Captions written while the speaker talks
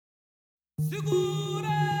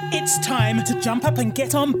It's time to jump up and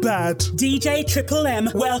get on board. DJ Triple M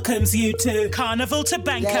welcomes you to Carnival to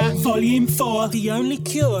Banker, Volume 4, the only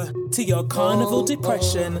cure to your carnival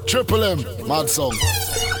depression. Triple M, mad song.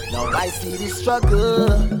 Now I see the struggle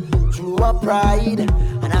through our pride,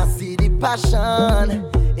 and I see the passion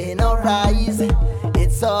in our eyes.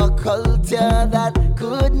 It's a culture that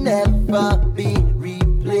could never be replaced.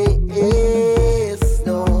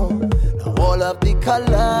 No, all of the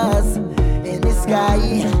colors in the sky,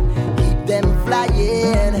 keep them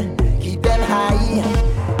flying, keep them high,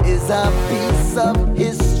 is a piece of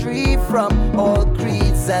history from all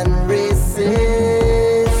creeds and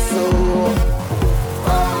races. So,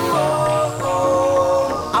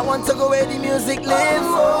 I want to go where the music lives,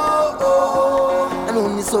 and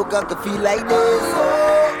only soca could feel like this.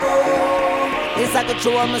 Yes, I could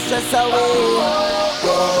throw all my stress away,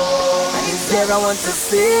 and it's there I want to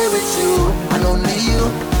stay with you, and only you.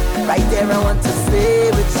 Right there I want to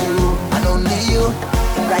stay with you, and only you.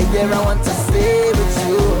 Right there I want to stay with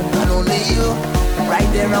you, and only you. Right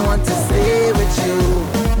there I want to stay with you,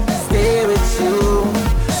 stay with you.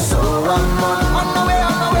 So I'm on the way,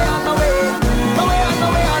 on the way, on the way, my way, on the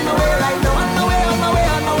way, on the way right now, on the way, on the way,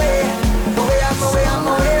 on the way, my way, on the way, on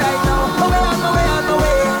the way right now, my way, on the way, on the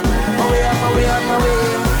way, my way, on the way, on the way,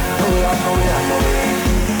 my way, on the way, on the way,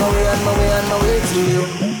 my way, on the way, on the way to you.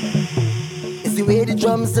 The way the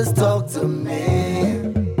drums just talk to me,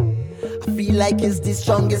 I feel like it's the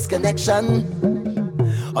strongest connection.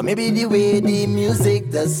 Or maybe the way the music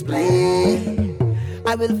does play,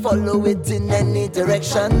 I will follow it in any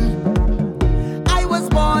direction. I was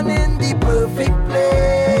born in the perfect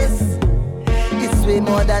place. It's way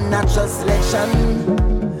more than natural selection.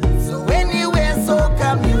 So anywhere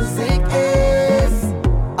soca music is,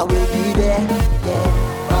 I will be there, yeah.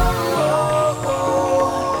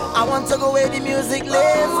 I want to go where the music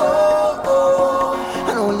lives,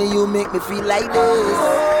 and only you make me feel like this.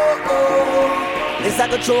 Yes, I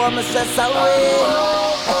could throw all my stress away,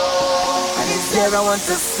 and it's there I want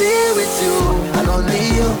to stay with you, and only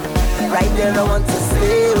you. Right there I want to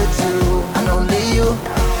stay with you, and only you.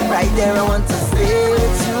 Right there I want to stay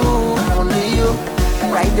with you, and only you.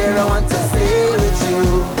 Right there I want to stay with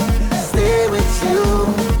you, stay with you.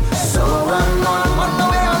 So I'm on the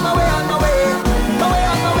way, on the way, on the way.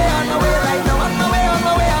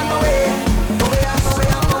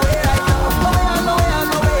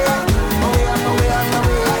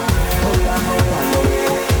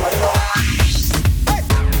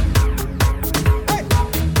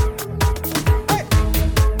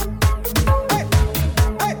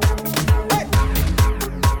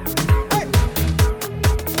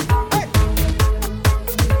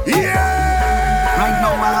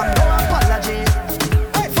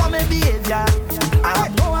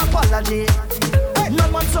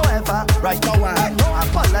 Right now I have no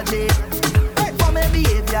apology for my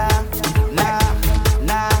behavior. Nah.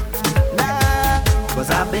 Cause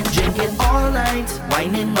I've been drinking all night,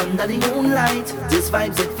 whining under the moonlight. This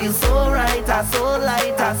vibes, it feels so right, so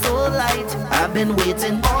light. I've been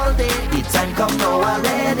waiting all day. The time come now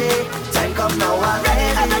already. Time come now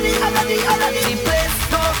already. Already. The place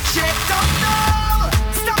don't shake, don't know.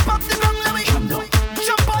 Stop up the wrong let me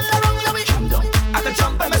jump all the wrong let me I can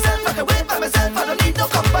jump by myself, I can wait by myself, I don't need no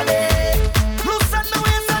company.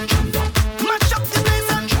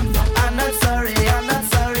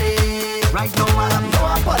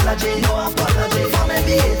 No apology for my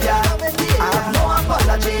behavior. I have no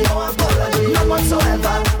apology none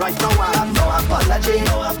whatsoever. Right now I have no apology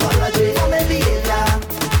for my behavior.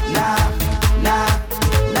 Nah.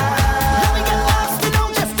 Let me get lost, you know,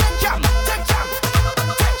 just take jam.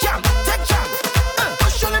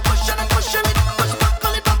 Push on it, push back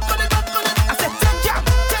on it. I said take jam,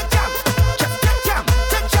 just take jam.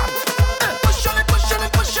 Push on it, push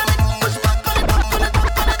back on it.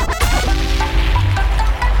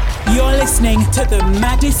 You're listening to the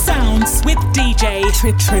maddest sounds with DJ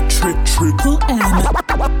Triple M.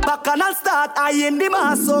 Back and I'll start, I in the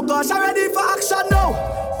mass, so gosh, I'm ready for action now.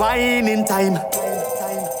 Wine in time.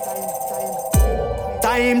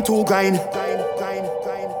 Time to grind.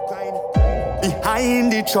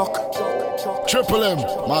 Behind the truck. Triple M,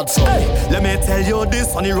 mad song. Hey, let me tell you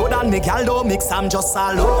this, on the road and me gal don't mix, I'm just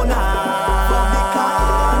alone.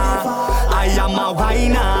 I am a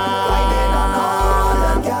whiner.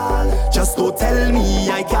 Just don't tell me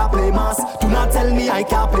I can't play mass. Do not tell me I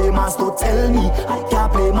can't play mass. Don't tell me I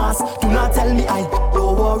can't play mass. Do not tell me I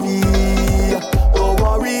don't worry.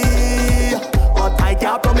 But I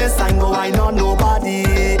can't promise I know I know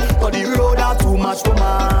nobody. Cause the road are too much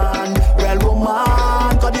woman. Real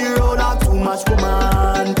woman. Cause the road are too much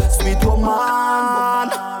woman. Sweet woman.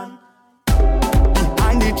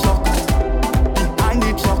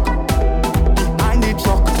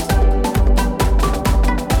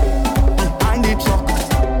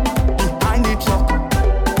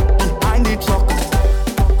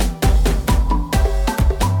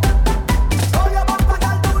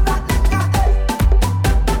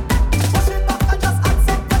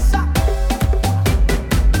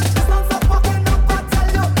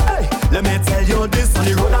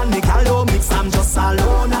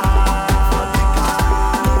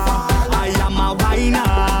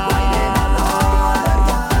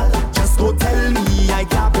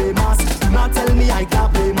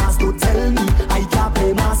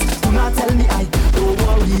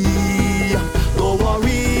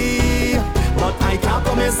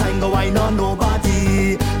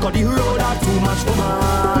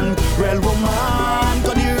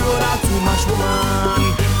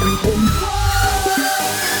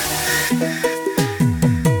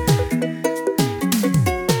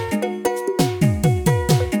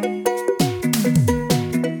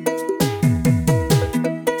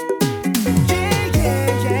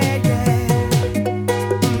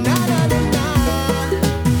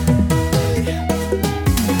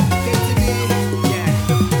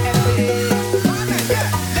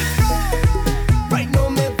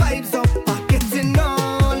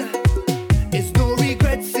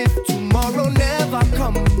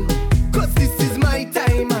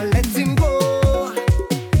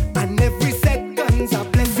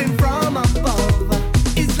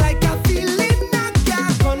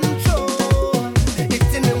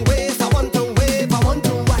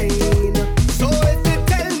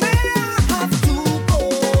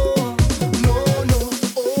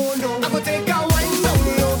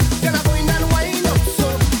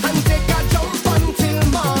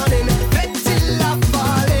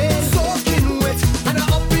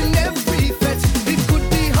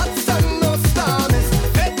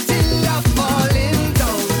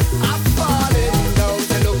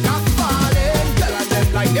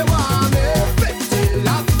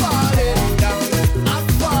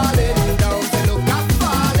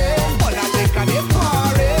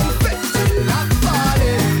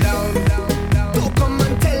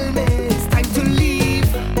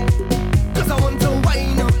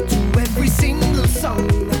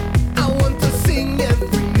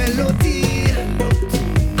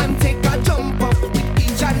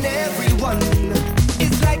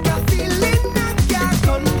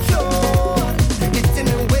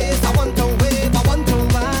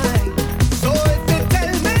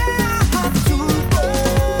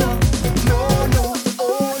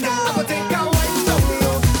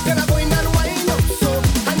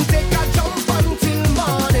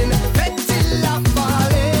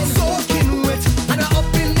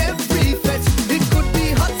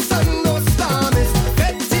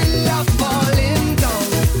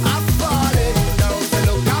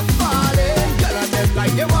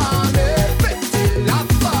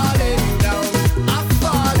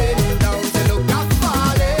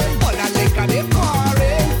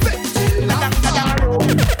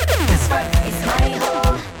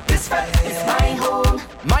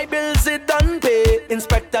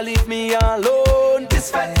 Inspector, leave me alone.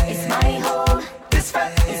 This fat is my home. This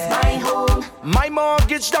fat is my home. My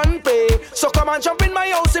mortgage done pay, so come and jump in my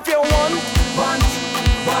house if you want.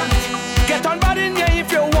 Get on bad in here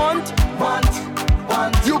if you want.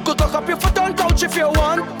 You could tuck up your foot on couch if you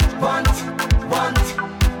want.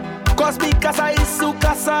 Cause mi casa is su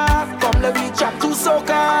casa. Come let me chat to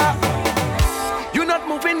soca. You not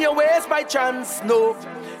moving your ways by chance, no.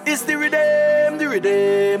 It's the rhythm, the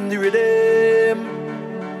rhythm, the rhythm.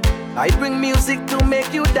 I bring music to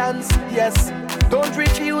make you dance, yes. Don't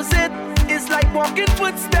refuse it. It's like walking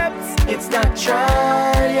footsteps. It's natural,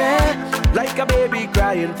 yeah. Like a baby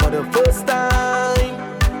crying for the first time.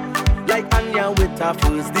 Like Anya with her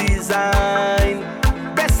first design.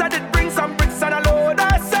 Best I did bring some bricks and a load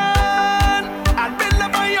of sand and build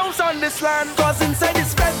up my house on this land. Cause inside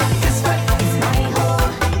this fat is my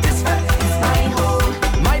home. This fat is my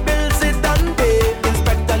home. My bills is done pay.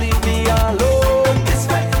 Inspector, leave me alone. This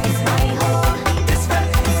fat is my home. This fat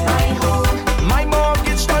is my home. My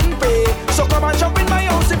mortgage done pay. So come and jump in my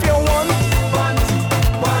house if you want.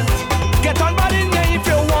 Get on bad in here if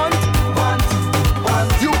you want.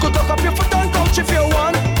 You could tuck up your foot on couch if you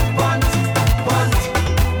want.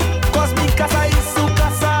 Cause mi casa is su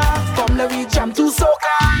casa. Come let me jam to soca.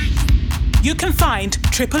 You can find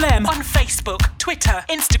Triple M on Facebook, Twitter,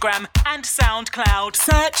 Instagram, and SoundCloud.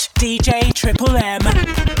 Search DJ Triple M.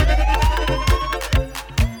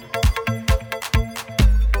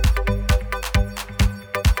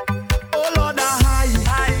 Oh Lord, high.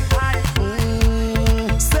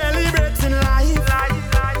 Celebrating life.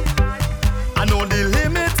 I know the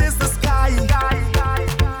limit is the sky.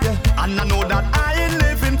 Yeah. And I know that I ain't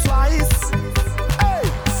living twice. Hey.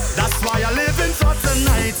 That's why I living for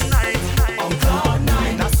tonight. On cloud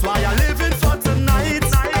nine. That's why I living for tonight.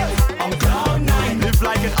 On cloud nine. Live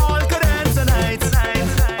like it all could end tonight.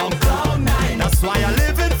 On cloud nine. That's why I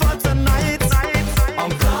living for tonight.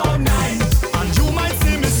 On cloud nine. And you might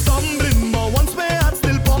see me stumbling, but once my heart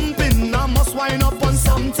still pumping, I must wind up on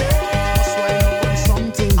something.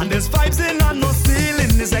 And there's vibes in and no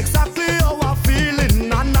ceiling. It's exactly how I'm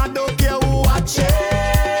feeling, and I don't care who watch it.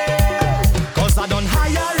 Cause I done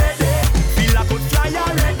high already. Feel I could fly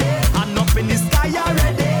already. And up in the sky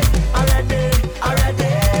already.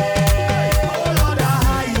 Oh Lord,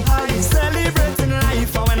 high. Celebrating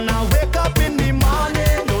life. And when I wake up in the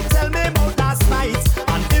morning, don't tell me about last night.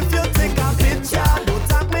 And if you take a picture, don't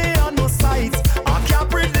tag me on no site. I can't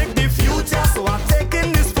predict the future, so I'm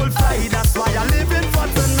taking this full flight. That's why I'm living for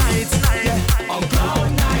tonight. Yeah. On cloud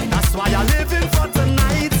nine. That's why I'm living for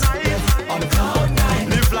tonight. On cloud nine.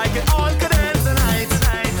 Live like it all could end tonight.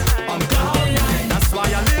 On cloud nine. That's why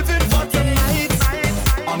I'm living for tonight.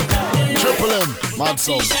 On cloud nine. Triple M, mad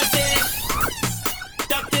song.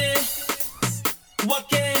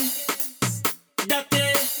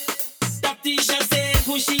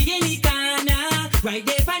 Right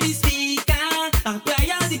there by the speaker, apply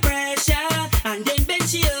all the pressure, and then bend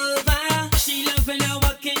she over. She love when I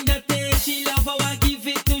walk in that day. She love how I give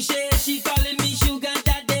it to she calling me sugar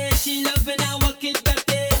daddy. She love when I walk it that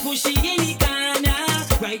day. Pushy in the corner,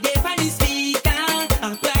 right there by the speaker,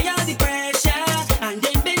 apply all the pressure, and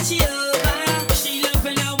then bend she over. She love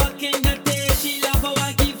when I walk in that day. She love how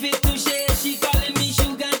I give it to she calling me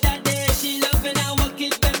sugar daddy. She love when I walk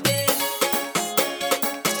it that day.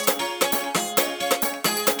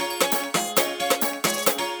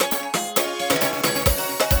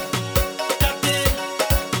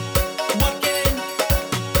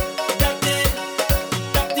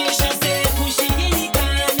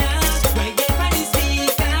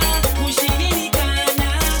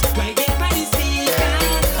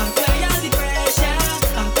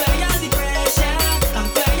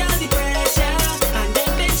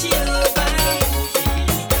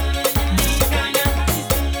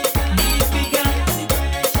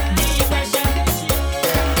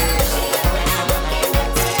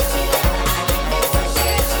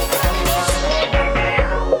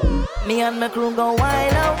 Me and my crew go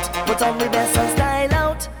wild out, put on the best and style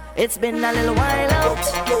out. It's been a little while out.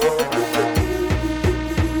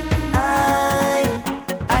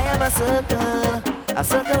 I have a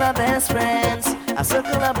circle of best friends, a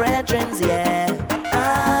circle of brethren, yeah.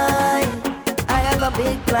 I have a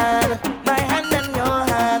big plan, my hand in your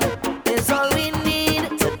hand is all we need.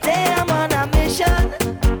 Today I'm on a mission.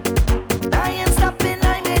 I ain't stopping,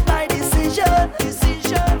 I made my decision.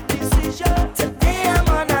 Today I'm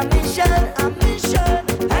on a mission,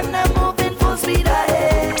 and I'm moving full speed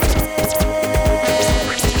ahead.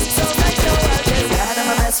 So right now I'll just gather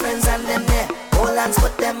my best friends and them there. Hold hands,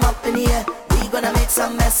 put them up in here. We gonna make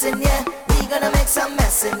some mess in here.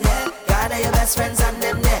 Gather your best friends and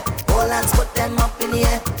them there. All hands put them up in the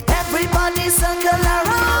air. Everybody circle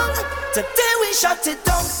around. Today we shut it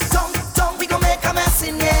down, down, down. We gon' make a mess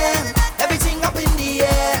in here. Everything up in the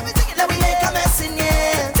air. Now we make a mess in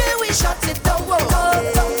here. Today we shut it down, whoa,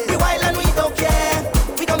 whoa. We wild and we don't care.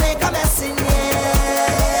 We gon' make a mess in here.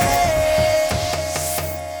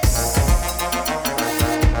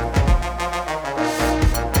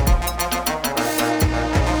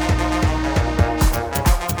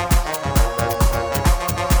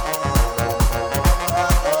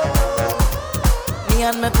 Me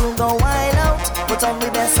and my crew go wild out. Put on the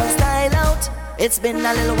best and style out. It's been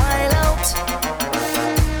a little while out.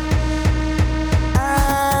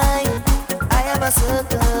 I have a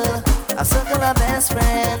circle of best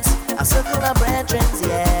friends, a circle of brethren,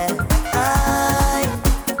 yeah.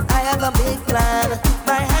 I have a big plan.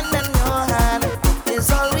 My hand and your hand is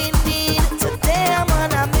all we need. Today I'm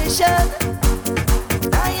on a mission.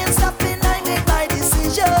 I ain't stopping, I make my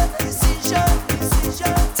decision.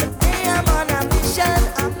 Today I'm on a mission,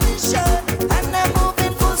 and I'm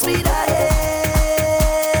moving full speed ahead.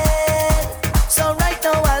 So right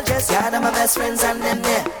now I'll just gather my best friends and them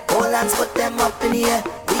there. All hands put them up in the air.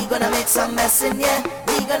 We gonna make some mess in here.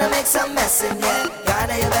 We gonna make some mess in here.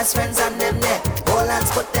 Gather your best friends and them there. All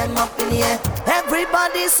hands put them up in the air.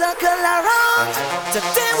 Everybody circle around.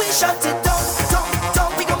 Today we shut it down, down,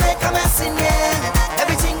 down. We gonna make a mess in here.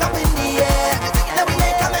 Everything up in the air. Then we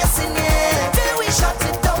make a mess in here. Today we shut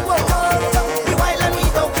it down, whoa, whoa. We wild and we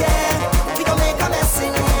don't care. We gonna make a mess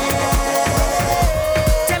in here.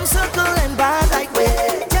 Them circle and bad like we.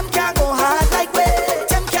 Them can't go hard like we.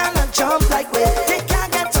 Them cannot jump like we. They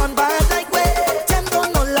can't get on bad like we. Them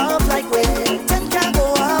don't know love like we. Them can't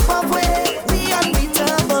go above we. We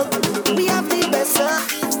unbeatable. We have the best.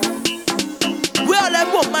 Where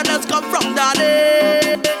them woman has come from,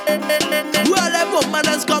 daddy? Where them woman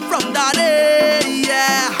has come from, daddy?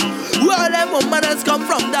 Yeah. Where them woman has come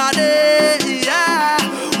from, daddy? Yeah.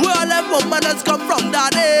 Where them woman has come from,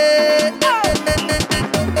 daddy?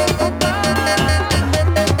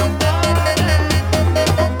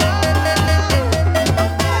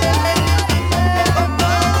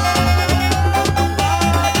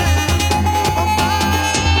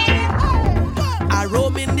 I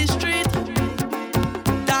roam in the street,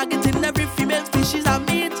 targeting every female species I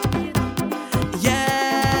meet.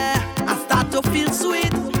 Yeah, I start to feel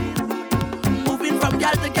sweet, moving from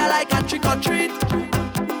girl to girl like a trick or treat.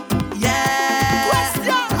 Yeah,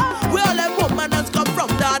 where all them woman has come from,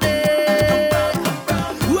 daddy?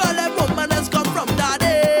 Where all them woman has come from,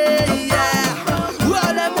 daddy? Yeah, where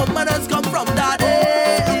all them woman has come from, daddy?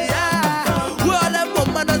 Yeah, where all them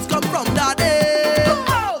woman has come from, daddy?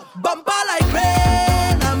 Bumper like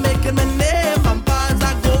rain, I'm making my name. Bumpers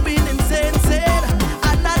are going insane,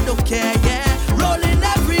 and I don't care, yeah. Rolling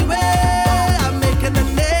everywhere, I'm making a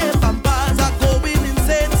name. Bumpers are going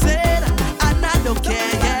insane, and I don't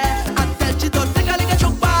care, yeah. I tell you don't take a look at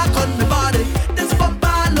your back on my body. This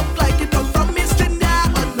bumper look like it come from Miss Linda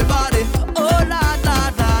on my body. Oh la la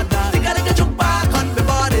la la, take a look at your back on my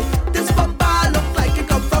body. This bumper look like it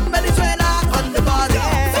come from Venezuela on the body.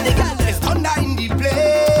 It's thunder in the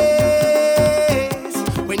place.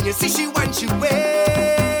 When you see she want she ways.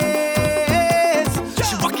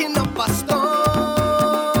 She walking up a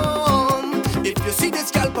storm. If you see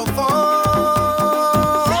this girl perform,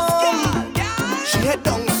 she head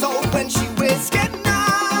down south when she waist get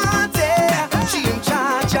naughty. She in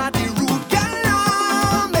charge of the rude girl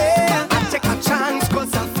army. I take a chance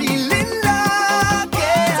 'cause I'm feeling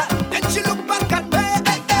lucky. Then she look back at me,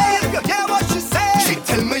 you hear what she say? She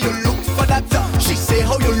tell me you look for that. She say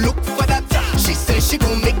how you look for that. She say she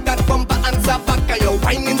gon' make that bumper answer back at your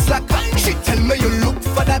whining slack. She tell me you look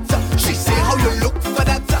for that. She say how you look for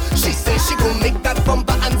that. She say she gon' make that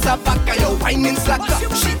bumper answer back at your whining slack.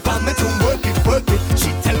 She want me to work it, work it.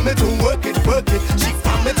 She tell me to work it, work it. She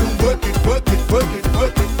want me to work it, work it, work it,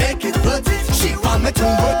 work it, make it worth it. She want me to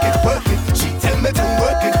work it, work it. She tell me to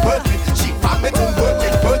work it, work it. She want me to work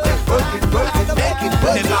it, work it, work it, work it, make it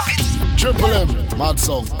worth it. Triple M, mad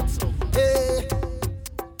song. Hey.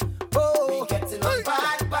 Oh, we getting on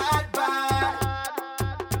bad, bad, bad.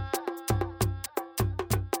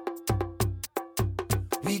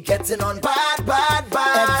 We getting on bad, bad,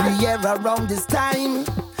 bad. Every year around this time,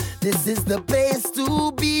 this is the place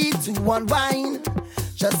to be, to unwind.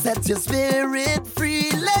 Just set your spirit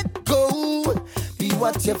free, let go. Be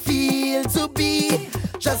what you feel to be.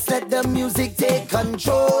 Just let the music take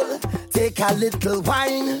control. Take a little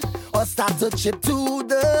wine or start to chip to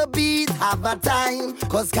the beat. Have a time,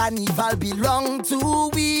 'cause carnival belong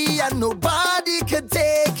to we, and nobody could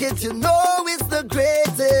take it. You know it's the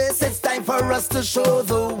greatest. It's time for us to show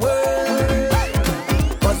the world.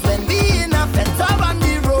 'Cause when we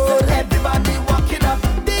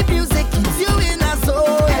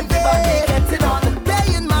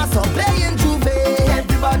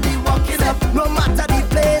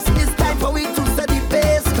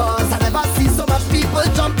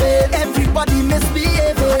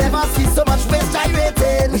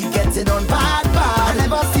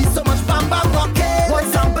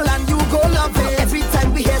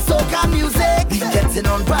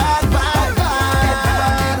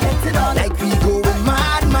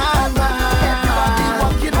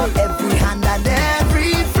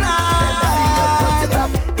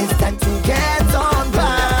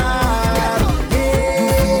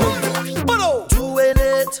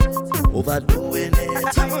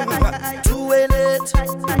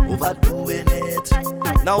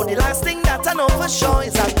Now the last thing that I know for sure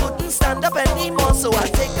is I couldn't stand up anymore, so I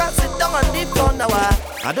take a sit down on the floor. Now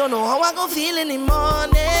I don't know how I gon' feel in the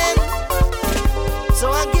morning, so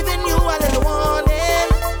I'm giving you a little warning.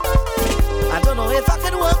 I don't know if I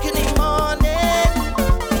can work in the morning,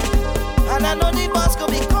 and I know the boss gon'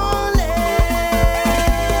 be calling,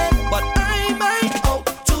 but I might out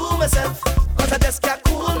to myself, cause I just can't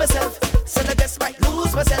cool myself. Said I just might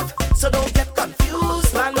lose myself, so don't get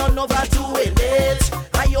confused. Man, I'm overdoing it,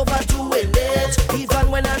 I overdoing it.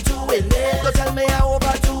 Even when I'm doing it, don't tell me I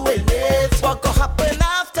overdoing it. What could happen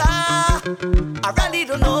after? I really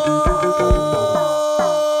don't know.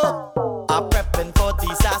 I'm prepping for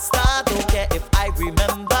disaster, don't care if I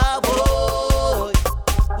remember. Whoa,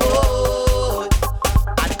 whoa.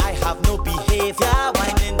 And I have no behavior,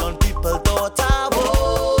 whining on people's daughter.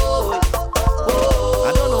 Whoa, whoa.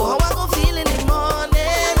 I don't know how I gon' feel in the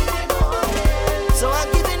morning, so I'm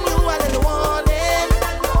giving you a little warning.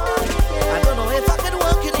 I don't know if I can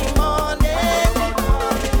work in the morning,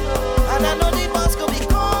 and I know the boss gon' be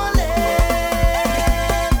calling,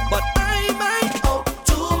 but I might out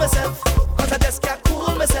to myself, cause I just can't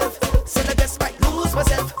cool myself. Said I just might lose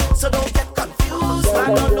myself, so don't get confused.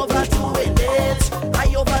 I'm not overdoing it,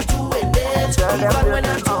 I overdoing it. Even when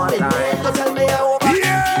I'm doing it, don't tell me I overdoing it.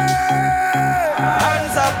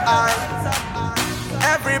 Hands up high,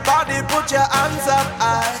 everybody put your hands up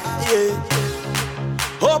high, yeah.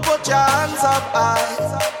 Oh, put your hands up high,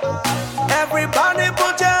 everybody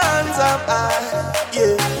put your hands up high,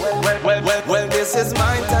 yeah. Well, this is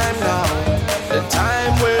my time now, the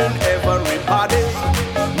time when everybody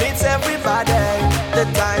meets everybody. The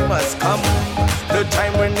time has come, the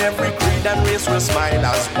time when every creed and race will smile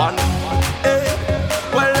as one. Hey.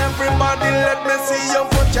 Well, everybody, let me see you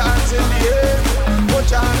put your hands in the air, put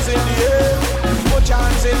your hands in the air, put your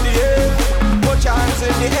hands in the air, put your hands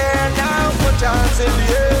in the air now, put your hands in the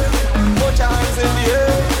air, put your hands in the air,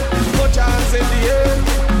 put your hands in the air,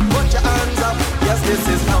 put your hands up. Yes, this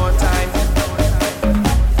is our time.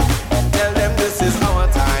 Tell them this is our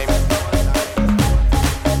time.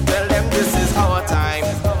 Tell them this is our time.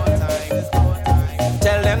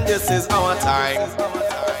 Tell them this is our time.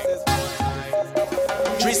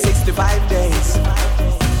 365 days.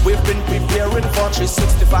 We've been preparing for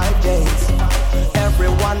 365 days.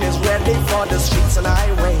 Everyone is ready for the streets and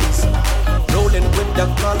highways, rolling with the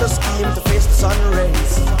color scheme to face the sun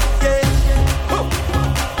rays. Yeah.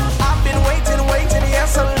 I've been waiting here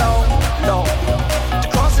so long, to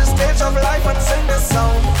cross the stage of life and sing this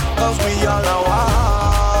song, cause we all are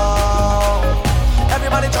wow.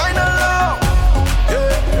 Everybody join along. Yeah.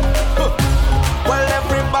 Well,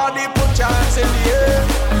 everybody put your hands in the air,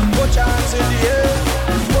 put your hands in the air,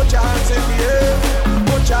 put your hands in the air,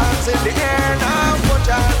 put your hands in the air now, put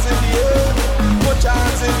your hands in the air, put your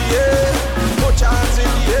hands in the air, put your hands in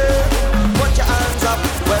the air, put your hands up.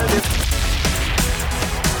 Well, this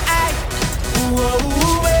Ay,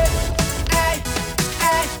 whoa, ay,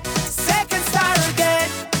 ay, second star again.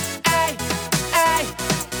 Ay, ay,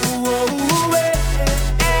 whoa,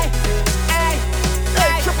 ay, ay,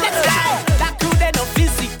 ay. Let's go. That crew, they no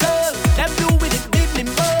physical, them do with it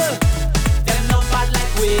minimal. Them no bad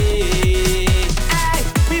like we. Ay,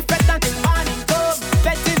 we fret until morning come,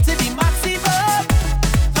 fret into the maximum.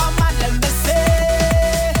 Come on, let me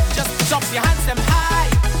say, just put up your hands them high,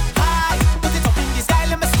 high. Put it up in the sky,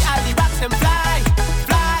 let me see all the rocks them fly,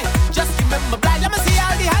 fly. Just remember blind, let me see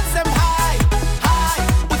all the hands them high, high.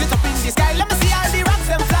 Put it up in the sky, let me see all the rocks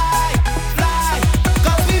them fly, fly.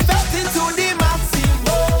 Cause we felt into the maximum.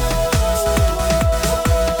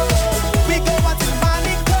 We go until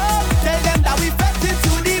morning come, tell them that we felt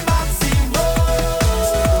into the maximum.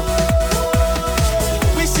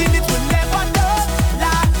 Wishing it would never know,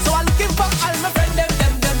 lie. So I'm looking for all my friends, them.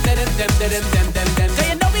 So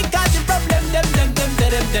you know we got the problem, them.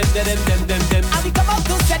 And we come out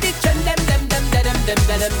to set the trend, them.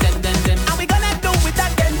 And we gonna do it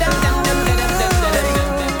again, them.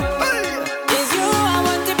 Is you I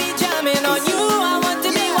want to be jamming on you, I want to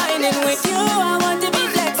be whining with you, I want to be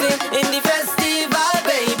flexing in the festival,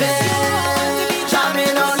 baby.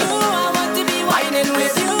 Jamming on you, I want to be whining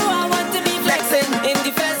with you, I want to be flexing in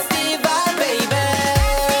the festival, baby.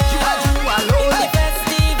 In the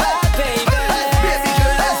festival, baby. baby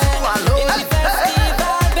girl, let's go alone. In the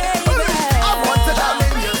festival, baby. I want to jam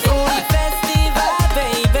in your soul. In the festival,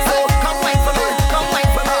 baby.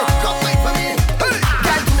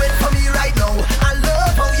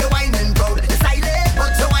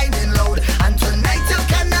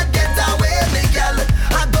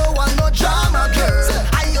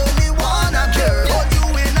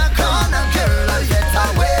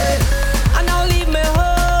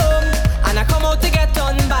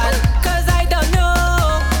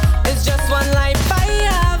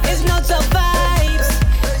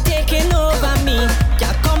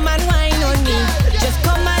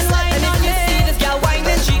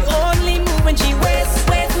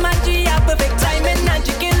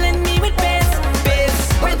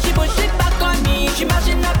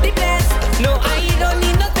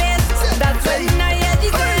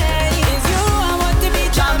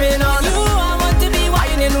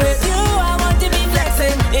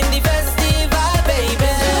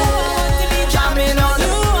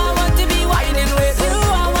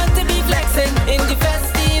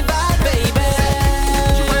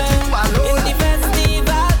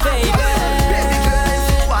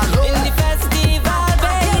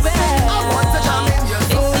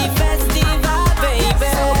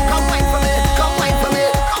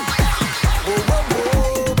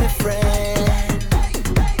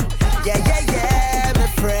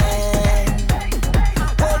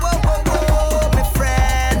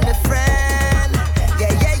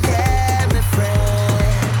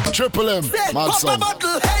 Triple M, Say, mad pop song. a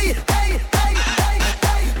bottle, hey, hey, hey, hey,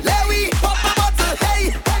 hey. Let we pop a bottle,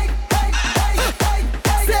 hey, hey, hey, hey,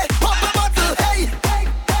 hey. Say, pop a bottle, hey, hey,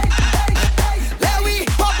 hey, hey, hey. Let we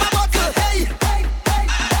pop a bottle, hey, hey, hey,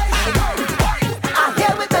 hey. I'm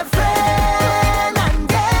here with a friend and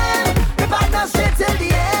them. We partner straight till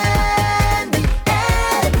the end, the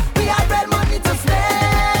end. We have real money to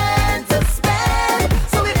spend, to spend.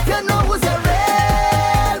 So if you know who's a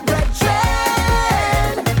real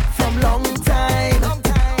brethren from long time,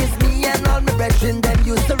 it's me and all my brethren. Them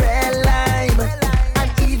used to real lime,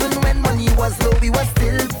 and even when money was low, we was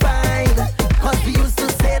still fine. 'Cause we used to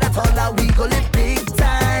say that all that we go live big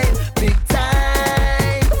time, big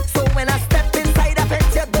time. So when I step inside a pet,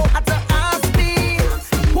 you don't have to ask me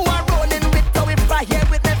who I'm rolling with, or if I here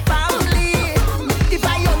with my family. If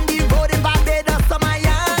I on the road in Barbados or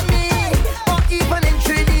Miami, or even in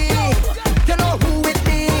Trinidad, you know who with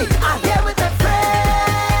me. I'm here with a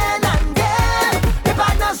friend and them. We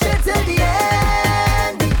partner straight till the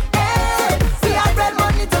end, the end. See, I real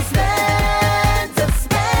money to spend, to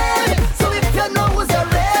spend. So if you know who's a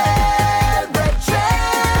real brethren,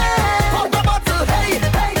 pop a bottle, hey,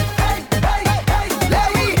 hey, hey, hey, hey. Let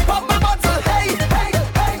me pop a bottle, hey, hey,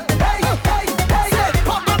 hey, hey, hey, hey. Say,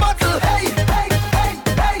 pop a bottle, hey, hey, hey,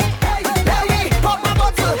 hey, hey. Let me pop a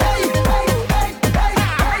bottle, hey, hey, hey, hey,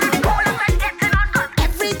 hey.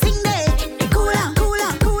 Everything there, cooler,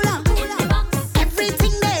 cooler, cooler.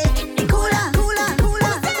 Everything there, cooler, cooler,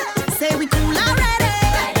 cooler. Say we cool already,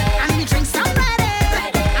 and we drink some ready,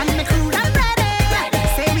 and the crew done ready.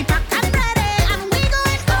 Say we pack and ready, and we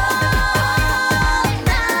going all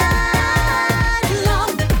night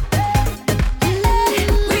long.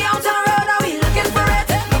 We out on road, are we looking for it?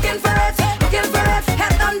 Looking for it, looking for it.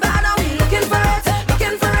 Head done bad, are we looking for it?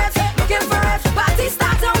 Looking for it, looking for it. Party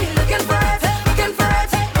start, are we looking for it? Looking for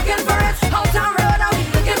it, looking for it. Out on road, are we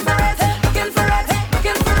looking for it? Looking for it,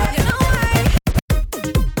 looking for it. You know why?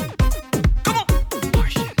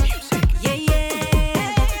 Yeah,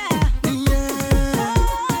 yeah.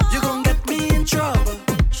 You gon' get me in trouble.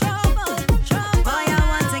 Boy, I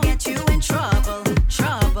want to get you in trouble,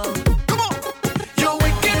 trouble. You're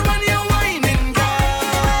wicked when you're whining,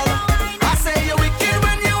 girl. I say you're wicked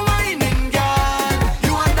when you're whining, girl.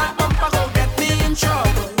 You and that bumper go get me in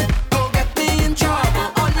trouble. Go get me in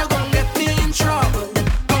trouble. Oh, you gon' get me in trouble.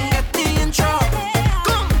 Gon' get me in trouble.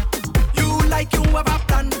 Come. You like you have a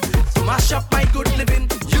plan to mash up my good living.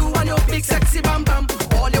 You and your big sexy bam bam.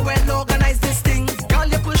 All you well organized this thing. Girl,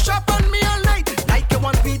 you push up on me all night like you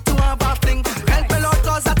want me to have a fling. Help me Lord,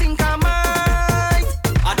 'cause I think I might.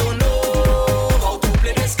 I don't know how to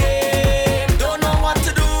play this game. Don't know what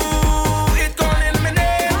to do. It calling me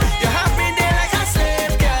name. You have me there like a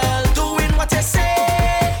slave, girl, doing what you say.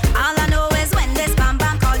 All I know is when this bam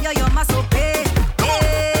bam call you, you must obey.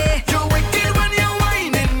 You're wicked when you're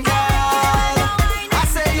whining, girl. I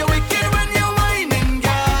say you're wicked when you're whining,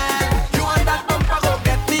 girl. You and that bumper go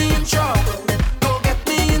get me in trouble. Go get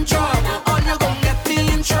me in trouble. Oh, you gon' get me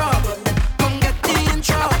in trouble. Gon' get me in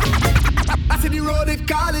trouble. I see the road it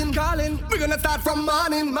calling, calling. We're gonna start from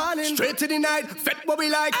morning, morning. Straight to the night, fet what we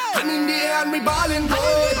like. And in the air and we ballin', boy.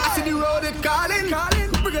 I see the road it calling, calling.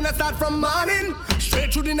 We're gonna start from morning.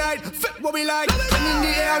 Straight through the night, fet what we like. And in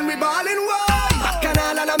the air and we ballin', boy.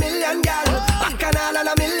 Bacchanal and a million gal. Bacchanal and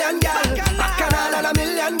a million gal. Bacchanal and a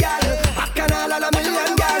million gal. Bacchanal and a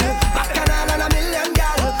million gal. Bacchanal and a million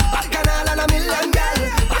gal. Bacchanal and a million gal.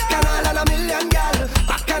 Bacchanal and a million gal.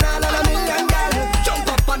 Bacchanal and a million gal. Jump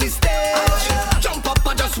up on the stage. Jump up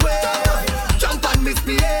and just wave. Jump and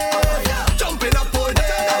misbehave. Jumping up all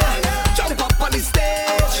day. Jump up on the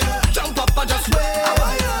stage. Jump up and just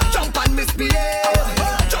wave. Jump and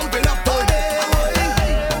misbehave. Jumping up all day.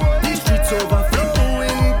 These streets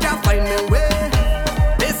overflowing, can't find me way.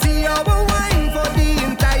 They see how I whine for the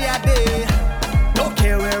entire day. Don't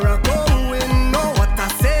care where I'm going, know what I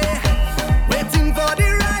say. Waiting for the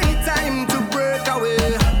right time to break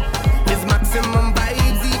away. It's maximum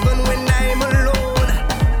vibes even when I'm alone.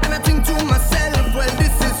 And I think to myself, well,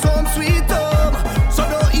 this is home sweet home. So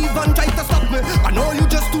don't even try to stop me. I know you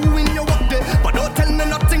just doing your work there, but don't tell me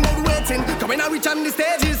nothing about waiting. Cause when I reach on the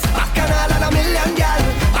stages, Bacchanal and a million gal.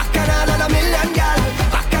 Bacchanal and a million gal.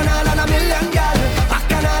 Bacchanal and a million gal.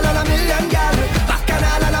 Bacchanal and a million gal.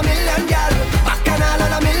 Bacchanal and a million gal. Bacchanal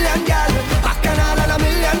and a million gal. Bacchanal and a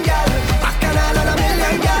million gal. Bacchanal and a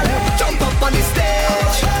million gal. Jump up on the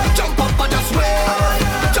stage. Jump up and just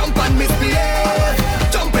wave. Jump and misbehave.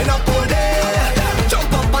 Jumping up all day.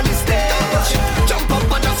 Jump up on the stage. Jump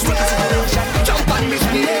up and just wave. Jump and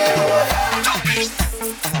misbehave.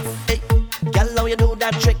 Hey, girl, how you do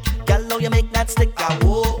that trick? Girl, how you make that stick? Ah,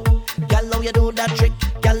 whoa. Girl, how you do that trick?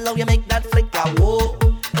 Girl, you make that flicker, whoa.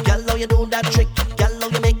 Girl, how you do that trick? Girl, how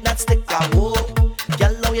you make that sticker, whoa.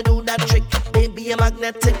 Girl, how you do that trick? Baby, you're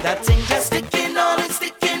magnetic. That thing just sticking on it,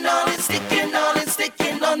 sticking on it, sticking on it,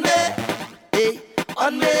 sticking on me. Hey,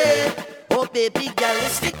 on me. Oh, baby, girl,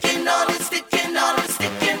 it's sticking on it, sticking on it,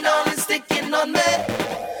 sticking on it, sticking on me.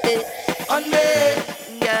 Hey, on me,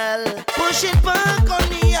 girl. Push it back on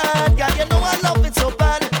me hard, girl. You know I love it so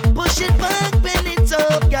bad. Push it back, bend it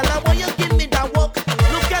up, girl. I want you give me that walk.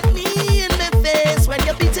 Look at me in the face when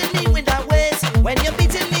you're beating me with that waist. When you're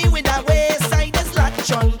beating me with that waist, I just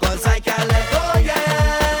latch on 'cause I can't let go yet.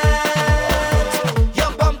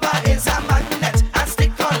 Your bumper is a magnet. I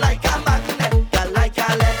stick on like a magnet. Girl, I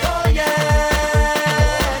can't let go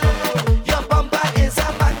yet. Your bumper is a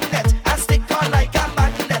magnet. I stick on like a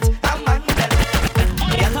magnet. A magnet.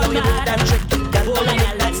 Girl, how you do that trick? Girl, how you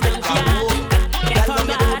do that stick on road? Girl, how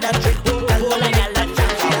you do that trick? Girl, how you do that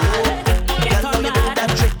trick on road? Girl, how you do that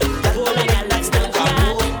trick? Girl, how you do that stick on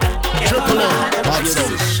road? Triple M, Mad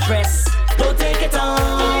Song. Stress. Don't take it on.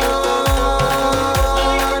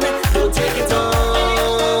 Don't take it on.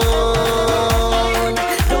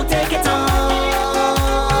 Don't take it on.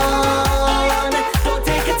 Don't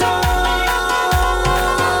take it on.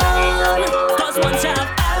 'Cause once you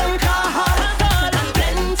have alcohol and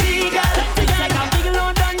plenty, girl, it's like a big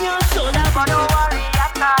load on your shoulder, but don't worry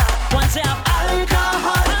at all. Once you have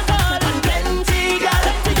alcohol and plenty, girl,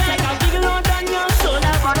 it's like a big load on your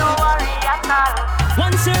shoulder, but don't worry at all.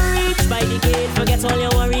 Once you reach by the gate, forget all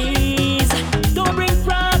your worries. Don't bring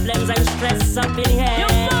problems and stress up in here.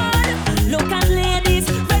 Look at ladies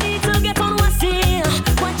ready to get on what's here.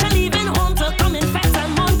 Once you're leaving home to come in fast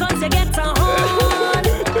and moan 'cause you get on.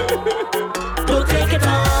 Don't take it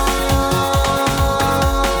on.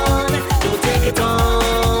 Don't take it on.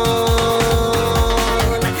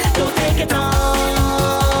 Don't take it on.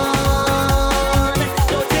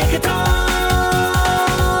 Don't take it on.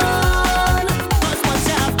 'Cause once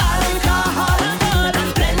you have alcohol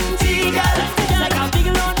and plenty, girl, it's like a big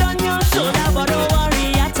load on your shoulder, but don't worry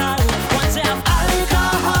at all. Once you have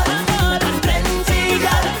alcohol and plenty,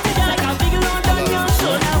 girl, it's like a big load on your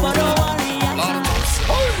shoulder, but don't worry at all.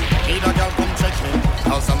 Need a girl come check me,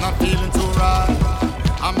 'cause I'm not feeling too right.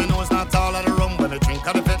 And me know it's not all of the rum when I drink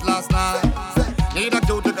at the pit last night. Need a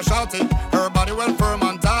cute take a shouty, her body well firm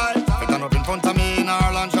and tight. Fit on up in front of me in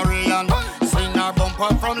her lingerie and swing her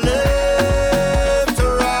bumper from left to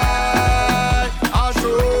right. I'll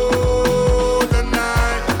show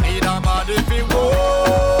tonight. Need a body fi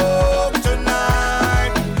walk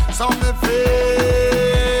tonight, so me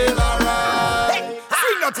feel alright.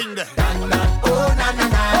 Sing nothing there. Oh na na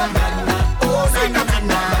na na na. Oh na na na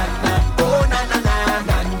na. Oh na na na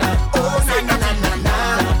na na. Oh na na na na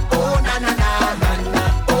na. Oh na na na na na.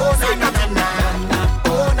 Oh na na na na na.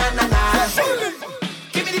 Oh na na na.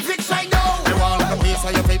 Give me the fix right now. They want like a piece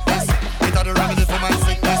of your fitness. It are the remedy for my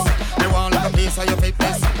sickness. They want like a piece of your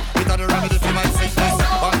fitness. It are the remedy for my sickness.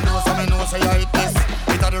 One knows and me know say I hate this.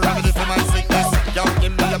 It are the remedy for my sickness. Yo,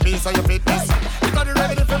 give me a piece of your fitness. It are the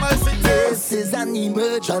remedy for my sickness. This is an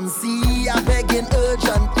emergency. I'm begging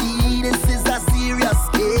urgently. This is a serious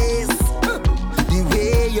case. The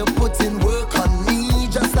way you put in work on me,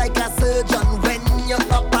 just like a surgeon when you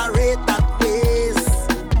operate that place.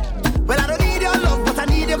 Well, I don't need your love, but I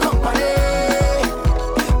need your company.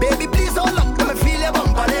 Baby, please hold up, let me feel your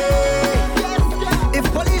company. If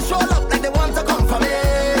police roll up like they want to come for me,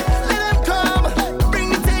 let them come. Bring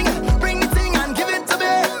the thing and give it to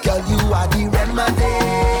me. Girl, you are the remedy.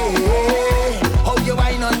 How you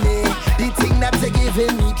whine on me, the thing that you're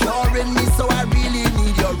giving me, curing me, so I really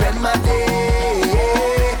need your remedy.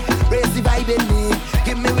 Raise the vibe in me,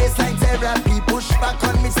 give me waistline therapy, push back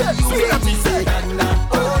on me, so you make me say na na.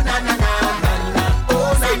 Oh na na na na na.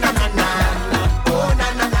 Oh na na na na na. Oh na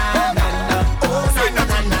na na na na. Oh na na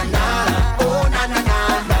na na na. Oh na na na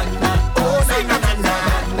na na. Oh na na na na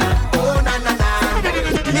na. Oh na na na.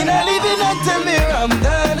 Me not living until me I'm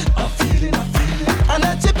done. I'm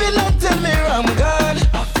not chipping until me I'm gone.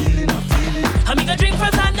 I make a drink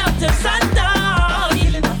from sun up to sundown.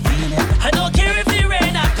 I don't care if the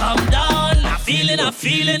rain I come down. I'm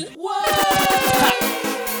feeling.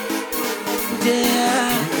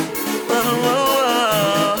 Yeah. Whoa, whoa,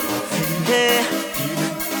 whoa. Yeah.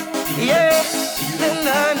 Yeah.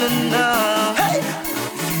 No, no, no. Hey.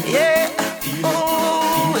 Yeah.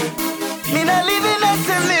 Ooh. Me not living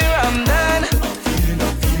until me I'm done.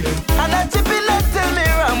 I'm not chipping until me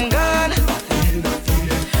I'm gone.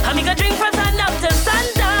 I make a drink from sun up to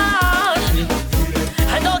sundown.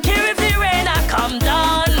 I don't care if the rain I come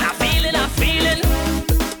down. I'm feeling.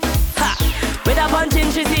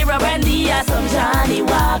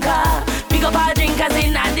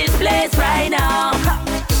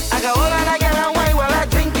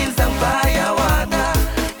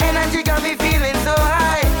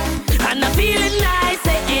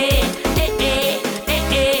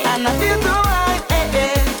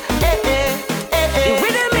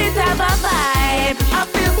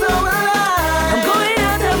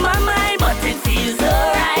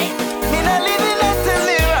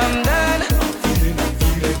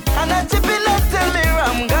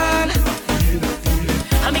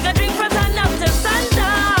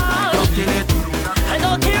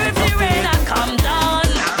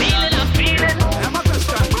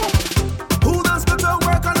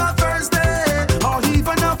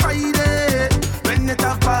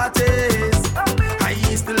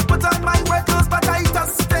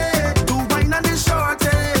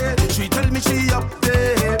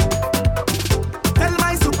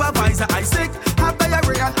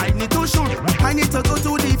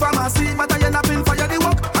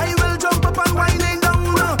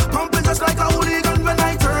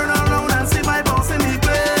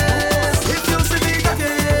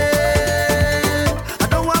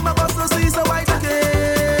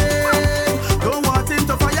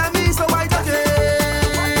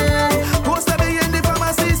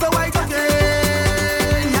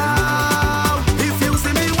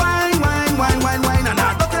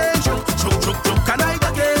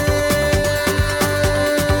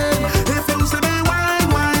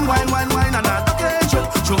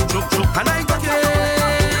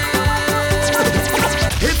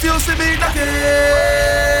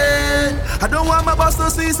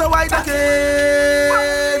 see, so I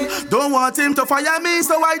ducking. Don't want him to fire me,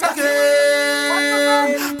 so I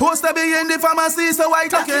ducking. Post to be in the pharmacy, so I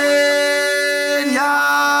ducking.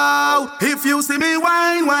 Yo, if you see me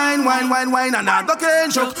whine, and I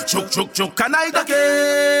ducking, choke, and I ducking.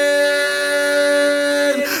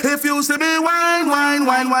 If you see me whine,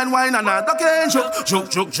 and I ducking,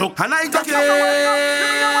 choke, and I ducking.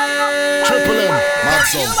 Triple M,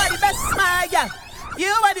 Max You are the best, my girl. You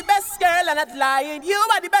are the best girl, and not lying. You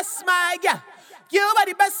are the best, my girl. You are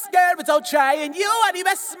the best girl without trying. You are the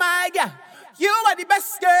best, my girl. You are the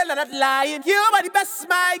best girl, and not lying. You are the best,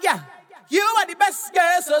 my girl. You are the best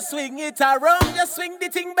girl, so swing it around. Just swing the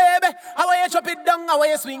thing, baby. How you chop it down, how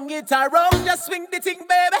you swing it around. Just swing the thing,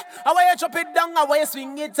 baby. How you chop it down, how you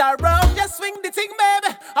swing it around. Just swing the thing,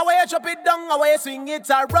 baby. How you chop it down, how you swing it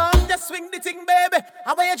around. Just swing the thing, baby.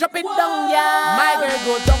 How you chop it down, yeah. My girl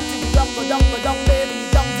go down to the ground, go down, baby.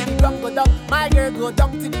 Down to the ground, go down. My girl go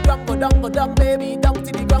down to the ground, go down, baby. Down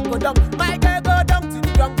to the ground, go down. My girl go down to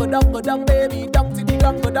the ground, go down, baby. Down to the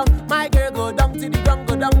ground, go down. My girl go down to the ground,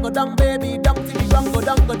 go down, baby. Down to the ground, go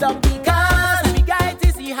down. Because we got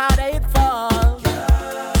to see how they fall.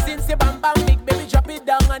 Since you bam big baby, drop it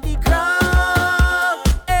down on the ground.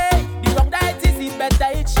 Hey, the wrong that is it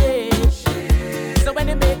better it shake. So when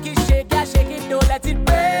you make it shake, yeah, shake it, don't let it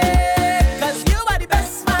break. Cause you are the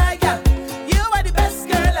best, my girl. You are the best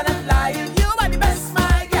girl, and I'm lying. You are the best,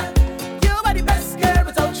 my girl. You are the best girl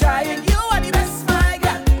without trying. You are the best, my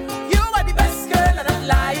girl. You are the best girl, and I'm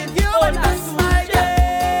lying. You are the best, my girl.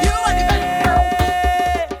 You are the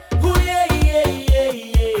best. Ooh yeah.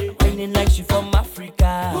 Whining like she from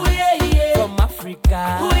Africa. Ooh yeah. From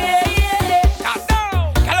Africa. Ooh yeah.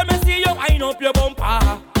 Now, girl, me see you wind up your bumper.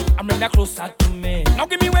 I'm bring that closer to me. Now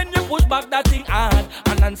give me when you push back that thing hard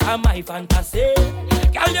and answer my fantasy.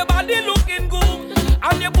 Girl, your body looking good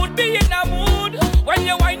and you put me in a mood. When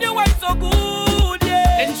you whine so good,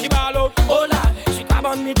 yeah. Then she ball out, oh lad. She grab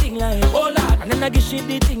on me thing like, oh lad. And then I give she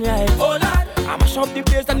the thing like, oh lad. I mash up the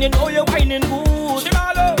place and you know you're whining good. She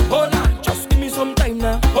ball out, oh lad. Just give me some time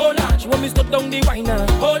now, oh lad. She want me stop down the wine now,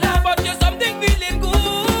 oh lad. But there's something feeling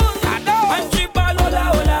good, I know. And she ball, hola.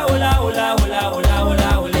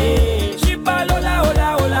 She ball,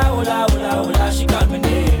 hola. She call me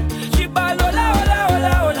name. She ball, hola.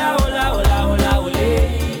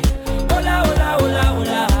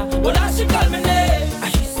 Hola, she call me name.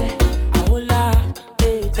 And she say, hola,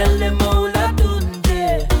 hey, tell them hola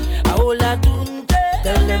tunde. Hola tunde,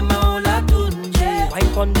 tell them hola tunde.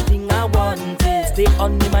 Wipe on the thing I want it. Stay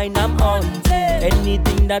on the mind I'm haunted.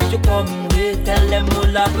 Anything that you come with, tell them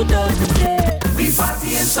hola tunde. We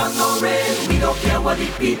party in sun or rain, we don't care what the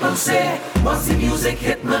people say. Once the music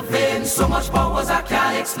hit my veins, so much powers I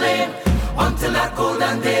can't explain. Until that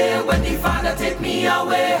golden day when the Father take me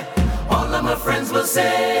away, all of my friends will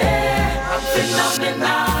say, I'm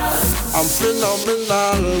phenomenal. I'm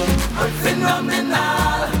phenomenal. I'm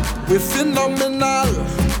phenomenal. We're phenomenal.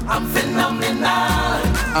 I'm phenomenal.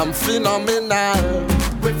 I'm phenomenal.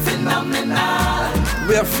 We're phenomenal.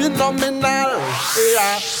 We're phenomenal.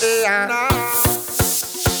 Yeah.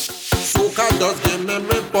 Soca does give me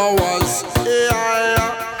my powers.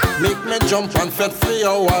 Yeah. Make me jump and fed 3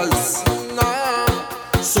 hours.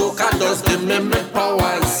 Soca does give me my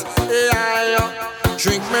powers. Yeah.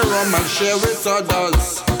 Drink me rum and share with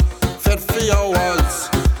others. Fed 3 hours.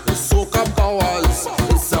 Soca powers.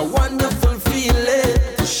 It's a wonderful feeling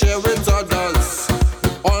to share with others.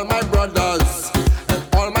 All my brothers and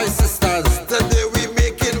all my sisters. Today we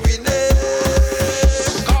making we name.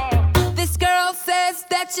 This girl says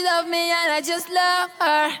that she loves me and I just love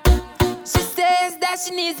her. She says that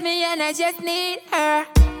she needs me and I just need her.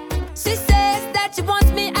 She says that she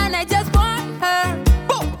wants me and I just want her.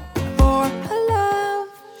 For her love,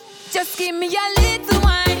 just give me a little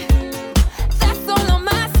wine. That's all I'm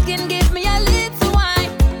asking. Give me a little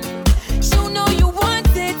wine. You know you want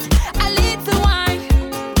it. A little wine.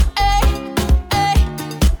 Hey,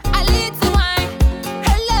 a little wine.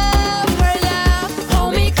 Her love.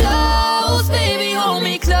 Hold me close, baby, hold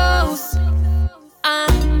me close.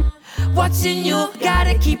 I'm watching you,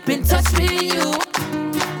 gotta keep in touch with you.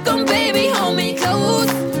 Come, baby, hold me close.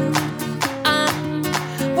 I'm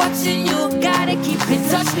watching you, gotta keep in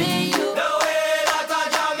touch with you. The way that I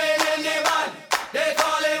jamming in the band, they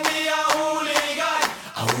calling me a hooligan.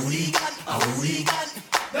 A hooligan.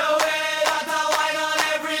 The way that I whine on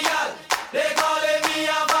every girl, they calling me a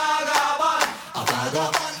vagabond. A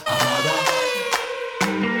vagabond.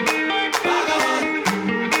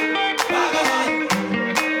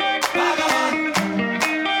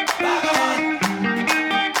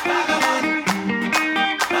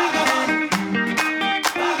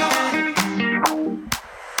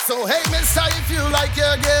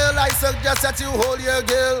 that you hold your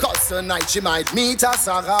girl, 'cause tonight she might meet a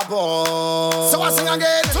Sarah boy. So I sing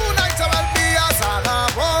again. Tonight I will be a Sarah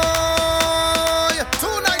boy.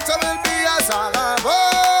 Tonight I will be a Sarah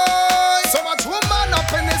boy. So much woman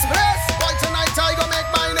up in this place. Boy, tonight I go make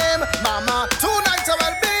my name Mama. Tonight I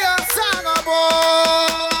will be a Sarah boy.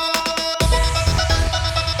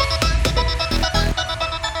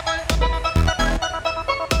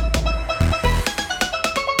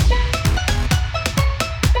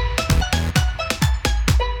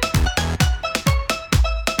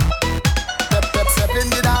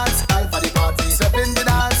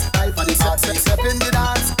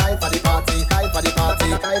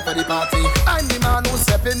 For the party, I'm the man who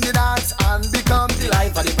step in the dance and become the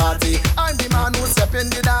life of the party. I'm the man who step in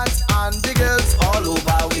the dance and the girls all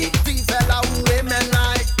over we. The fella who women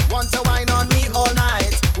like want to wine on me all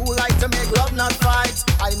night. Who like to make love not fight.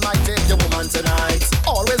 I might take your woman tonight.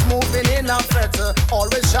 Always moving in a fetter,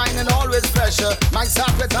 always shining, always fresher. My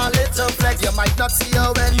sock with a little flex. You might not see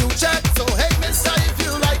her when you check. So hey, mister, if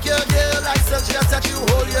you like your girl, I suggest that you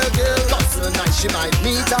hold your girl. 'Cause tonight she might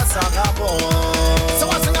meet a Sarah boy. So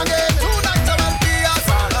I sing again. Tonight I will be a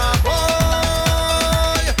Sarah boy.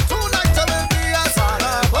 Tonight I will be a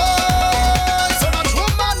Sarah boy. So much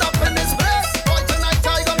woman up in this place. Boy, tonight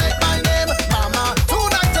I go make my name Mama.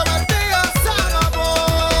 Tonight I will be a Sarah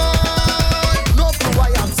boy. No clue why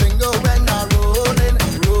I'm single when I'm rolling,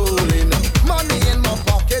 rolling. Money in my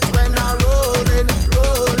pocket when I'm rolling,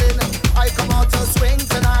 rolling. I come out to swing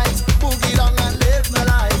tonight, boogie down and live my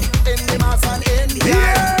life in the mass and in the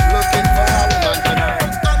eye. Looking for a woman tonight.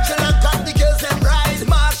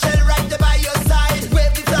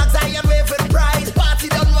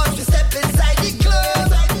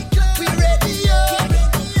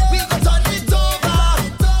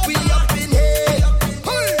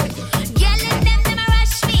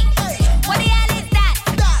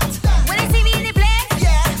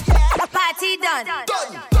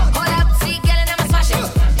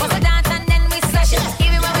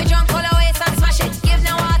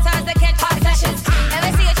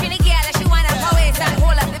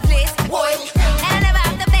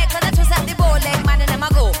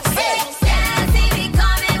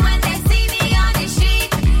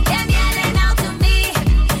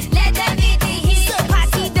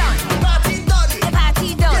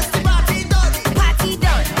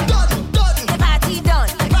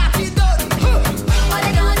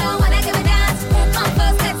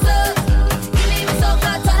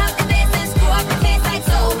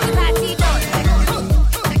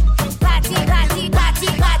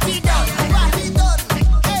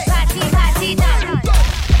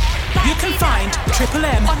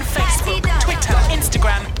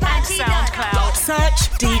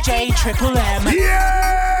 DJ Triple M.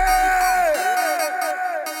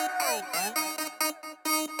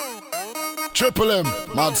 Triple M,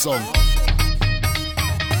 mad song.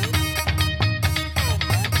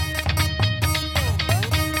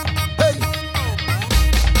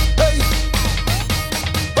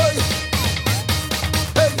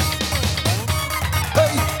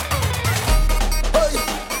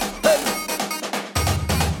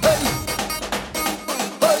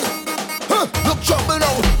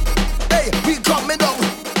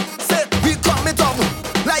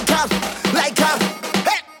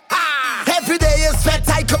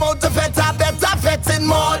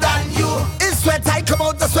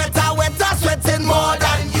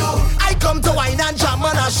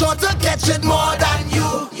 Sure to catch it more than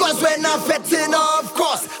you. 'Cause when I'm fetting, of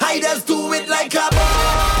course, I just do it like a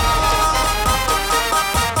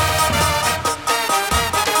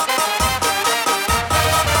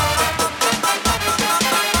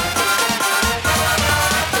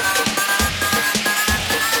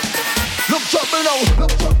look trouble now,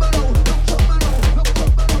 look trouble now.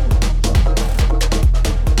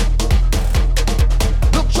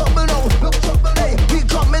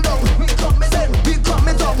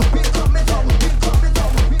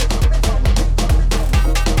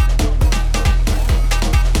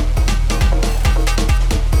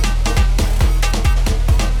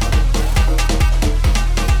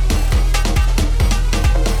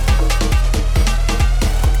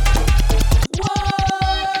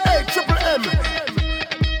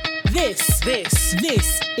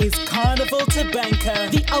 This is Carnival to Banker,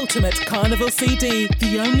 the ultimate carnival CD,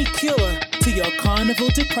 the only cure to your carnival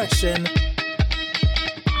depression.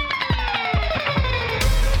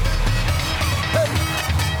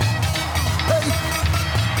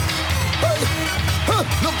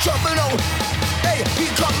 Look trouble now. Hey, he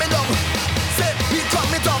coming down. Say, he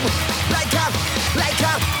coming down. Like a.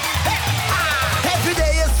 Hey, every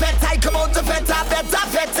day is sweat. I come out to sweat. I better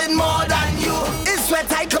fetting more than you. It's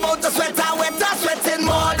sweat. I come out to sweat. I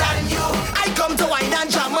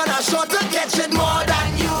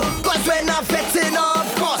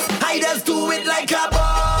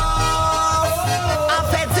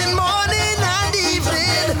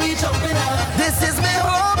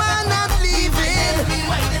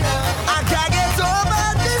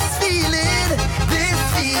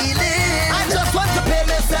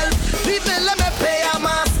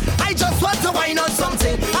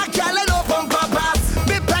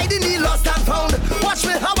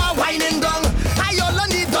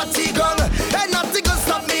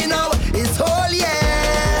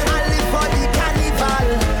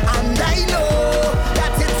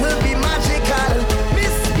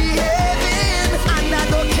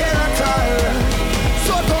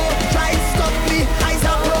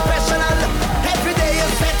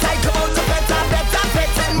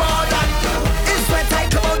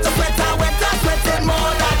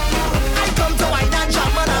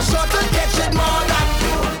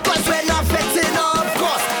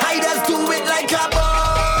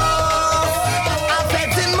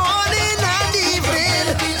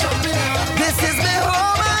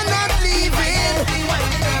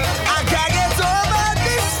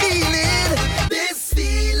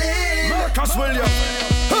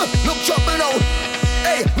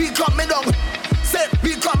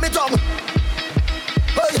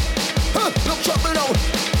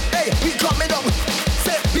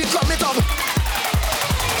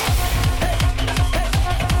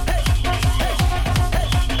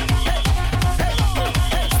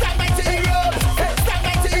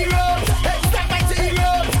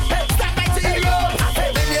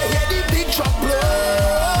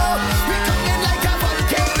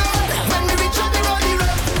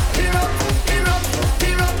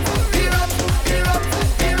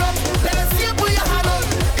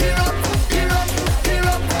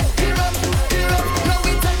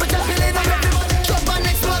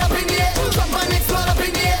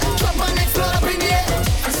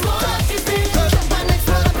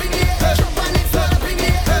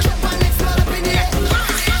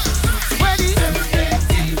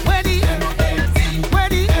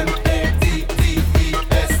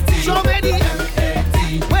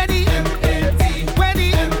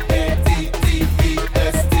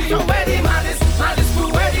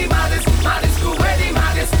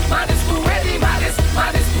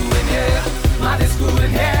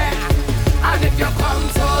people here. And if you come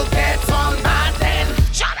to get on bad, then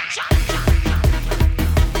shut up.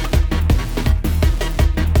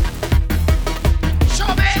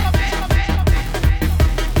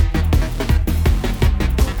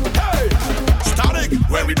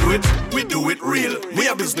 When we do it real. We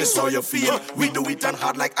are business, so you feel. We do it and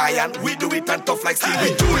hard like iron. We do it and tough like steel.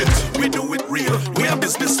 We do it real. We are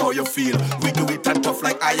business, so you feel. We do it and tough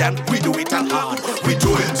like iron. We do it and hard. We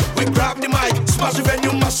do it. We grab the mic, smash the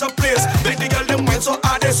venue, mash up place. Make the girl them wine so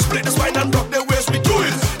hard they split the spine and rock their waist. We do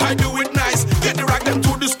it. I do it nice. Get the rock them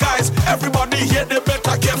to the skies. Everybody here, they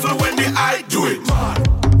better careful when the I do it. Man,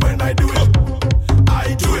 when I do it,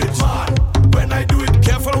 I do it. Man, when I do it,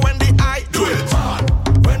 careful when the I do it. Man,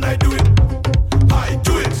 when I do it, I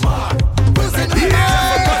do it. Man, when I do it.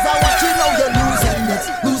 Cause I watch you know you're losing it.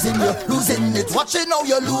 Watching how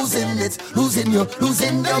you're losing it. Losing your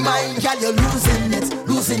mind, girl, you're losing it.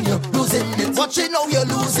 Losing it. Watching how you're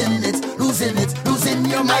losing it. Losing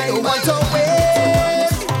your mind. I don't want to wait.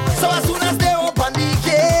 So as soon as they open the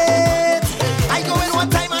gate, I go in one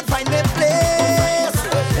time and find a place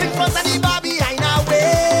in front of the bar behind our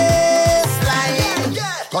waistline.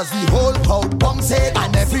 Cause the whole crowd bumps it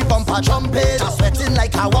and every bumper jumping. I'm sweating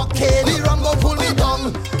like a walking. The rum go pull me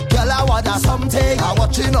down. Girl, I want something. I'm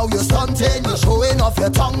watching how you're stunting. You're showing off your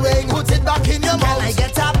tongue ring. Put it back in your mouth. Can I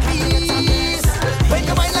get a piece? When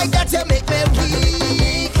you mind like that, you make me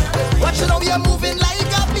weak. Watching how you're moving like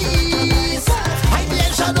a beast. I be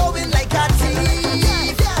shadowing like a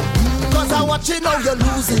thief. Cause I'm watching how you're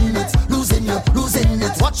losing it. Losing it.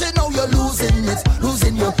 Watching how you're losing it.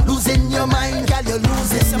 Losing your mind. Girl, you're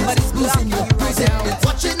losing somebody's losing it.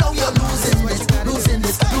 Watching how you're losing it. Losing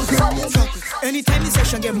it. Anytime the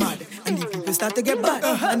session get mad and the people start to get bad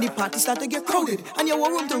and the party start to get crowded and you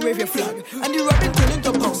want room to wave your flag and the rubbing turn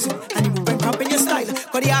into bouncing and the moving cramping your style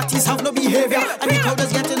cause the artists have no behavior and the crowd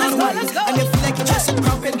is getting unwild and you feel like you're just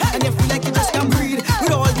cramping and you feel like you just can't breathe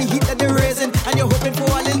with all the heat that they're raising and you're hoping for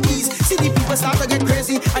a little ease. See the people start to get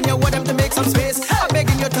crazy and you want them to make some space. I'm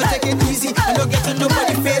begging you to take it easy and don't get to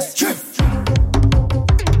nobody face.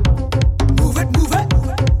 Move it.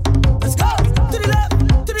 Let's go to the left,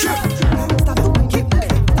 to the right.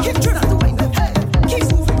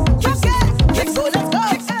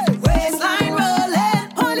 Waistline rolling,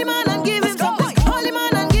 holy man and give him something. Holy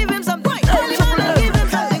man and give him something. Holy man and give him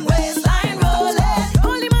something. Waistline rolling,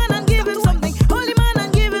 holy man and give him something. Holy man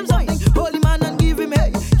and give him something. Holy man and give him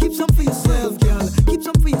hey. Keep some for yourself, girl. Keep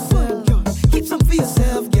some for yourself, girl. Keep some for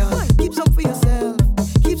yourself, girl. Keep some for yourself.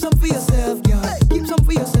 Keep some for yourself, girl. Keep some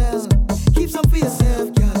for yourself. Keep some for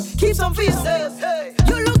yourself, girl. Keep some for yourself. Hey.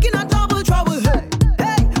 You're looking at double trouble. Hey.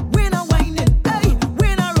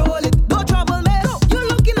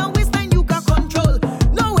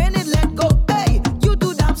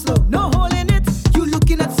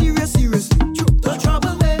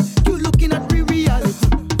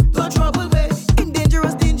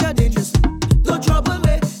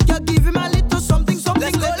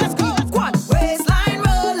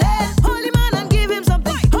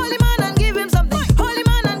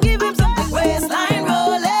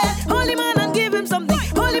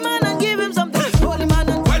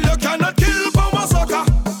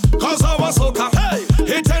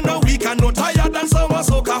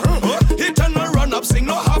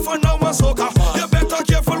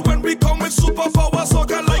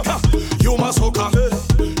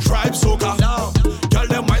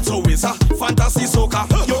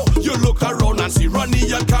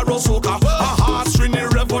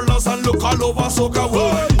 All over soca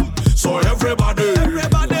world. So everybody,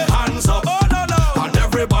 hands up. And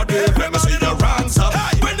everybody, let me see your hands up.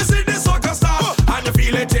 When you see the soca start, and you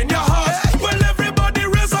feel it in your heart, well, everybody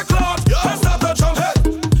raise a clout. Let's start to jump.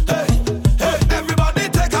 Hey, everybody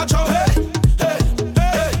take a jump. Hey,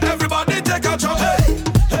 everybody take a jump. Hey,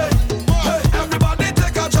 everybody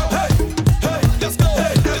take a jump. Hey, let's go.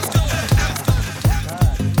 Let's go.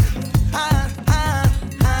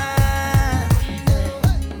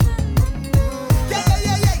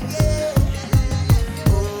 Yeah.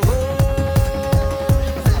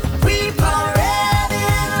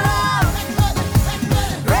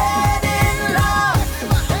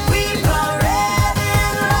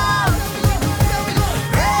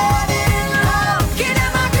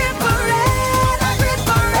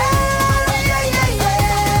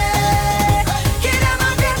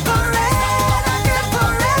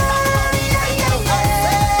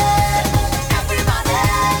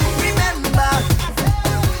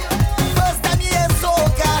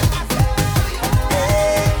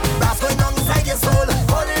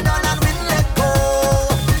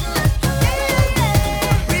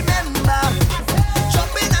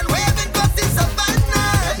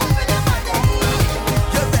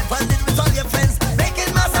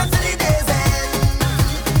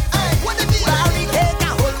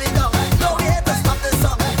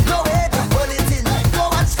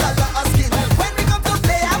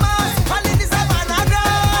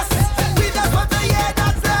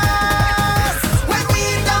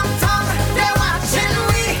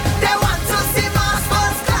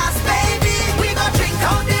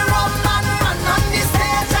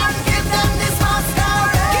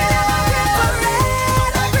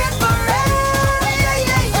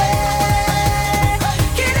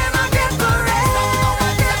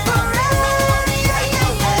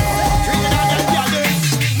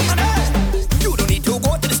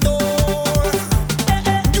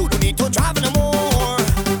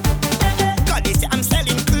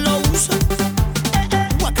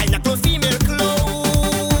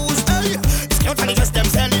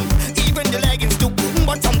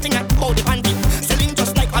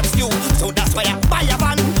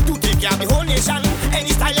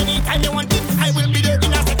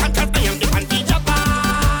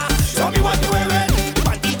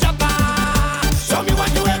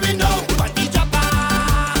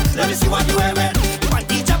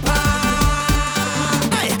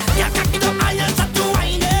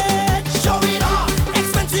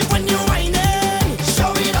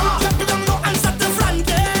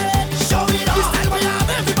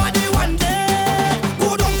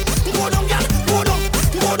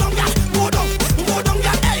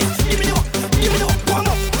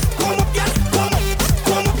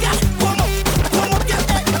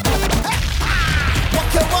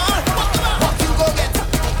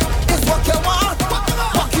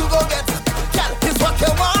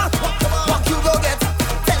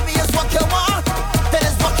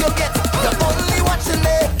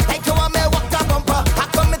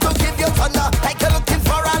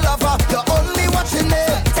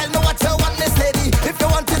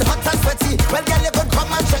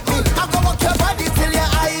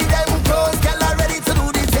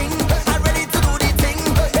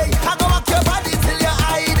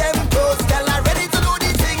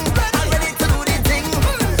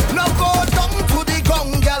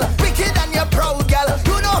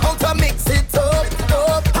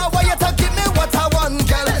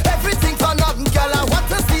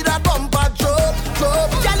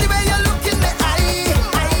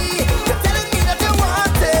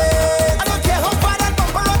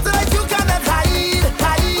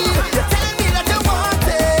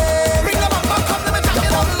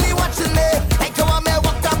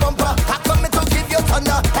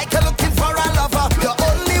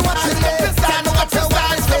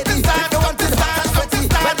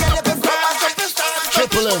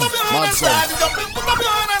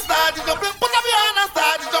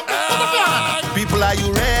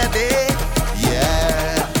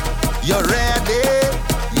 You ready?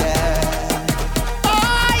 Yeah.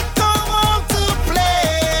 I come home to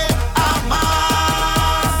play a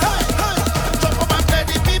mass. Jump up and play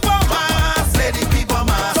the people mass. Play the people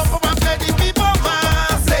mass. Jump up and play the people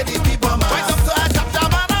mass. Play the people mass. Wind up to a chap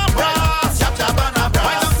chap and a brass. Chap chap and a brass.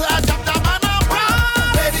 Wind up to a chap chap and a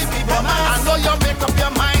brass. Play the people mass. I know you make up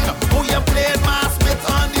your mind who you played mass with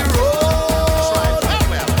on the road.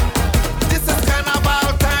 Well, this is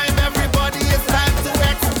carnival time. Everybody, it's time to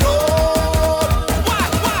explode.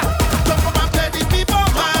 What? Jump up and play the people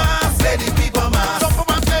mass. Play the people mass. Jump up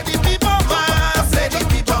and play the people mass. Play the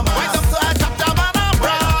people mass. Wind up to a chap chap and a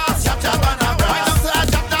brass. Chap chap and a brass. Wind up to a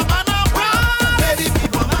chap chap and a brass. Play the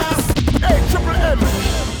people mass. Hey, Triple M.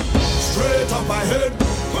 Straight up ahead.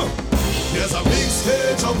 There's a big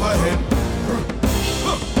stage up ahead.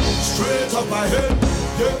 Straight up ahead.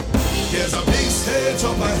 Yeah. There's a big stage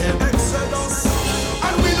up ahead. Exodus.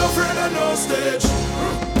 And we no afraid of no stage.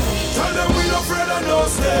 Tell them we no afraid of no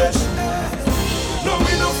stage. No,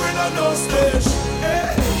 we no afraid of no stage.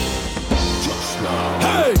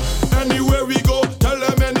 Hey, anywhere we go, tell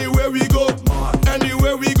them anywhere we go.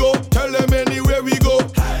 Anywhere we go, tell them anywhere we go.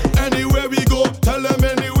 Anywhere we go, tell them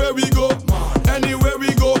anywhere we go. Anywhere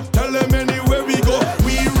we go, tell them anywhere we go.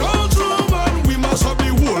 We roll through and we must have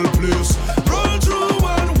the whole place. Roll through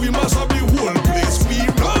and we must have the whole place. We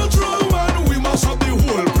roll through and we must have the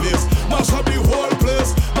whole place. Must have the whole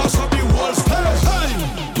place. Must have the whole stage. Hey,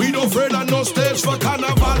 we don't afraid of no stage for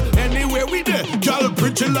carnival. Anywhere we there, girl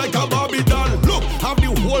pretty like a Barbie doll. Look, have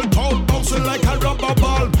the whole town bouncing like a rubber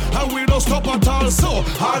ball, and we don't stop at all. So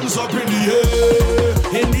hands up in the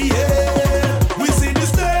air, in the air. We see the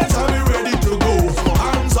stage and we ready to go.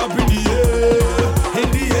 Hands up in the air, in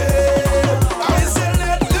the air. I say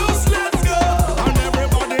let loose, let's go, and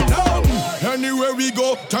everybody down. Anywhere we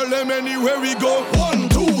go, tell them anywhere we go. 1,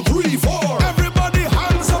 2, 3, 4. Everybody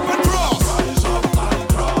hands up and cross. Hands up and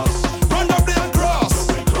cross. Run up there and cross.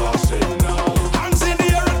 We crossing now. Hands in the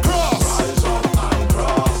air and cross. Hands up and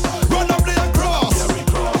cross. Run up there and cross. Yeah, we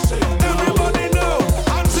crossing now. Everybody know.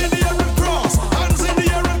 Hands in the air and cross. Hands in the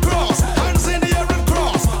air and cross. Hands in the air and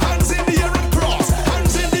cross. Hands in the air and cross.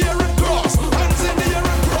 Hands in the air and cross. Hands in the air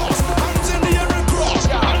and cross. Hands in the air and cross.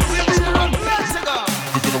 Hands in the air and let's go.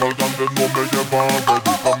 The general gun no make a bar,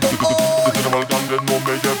 ready come. The general gun no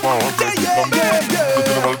make a bar, ready come. The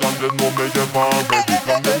general gun no make a bar, ready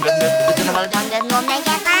come. The general gun no make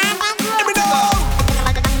a bar. Let me know.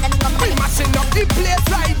 We mashing up the place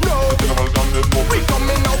right now. The general gun no We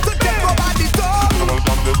coming out to take over the town.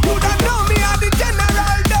 Who don't know me are the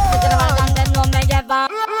general though.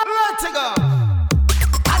 Let's go.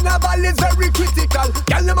 Carnival is very critical.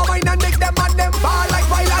 Tell them a wine and make them and them fall like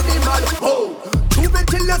wild animal. Oh, to be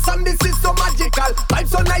till the sun, this is so magical. Vibes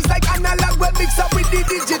so nice like analog, we mix up with the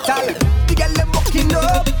digital. The girl them walking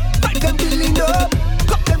up, vibe them building up,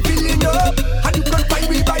 cup them filling up, and you can find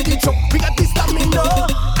we by the truck. We got this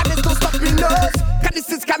stamina, and there's no stopping us. 'Cause this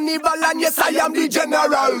is carnival, and yes I am the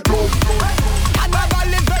general.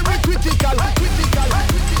 Carnival is very critical.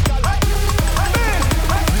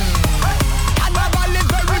 Carnival is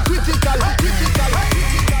very critical.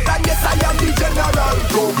 And yes I am the general.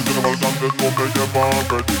 The general gun no make a bar,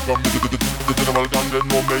 ready come. The general gun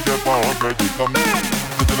no make a bar, ready come.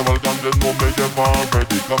 The general gun no make a bar,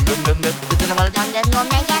 ready come. The general gun no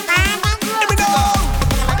make a bar. Let me know.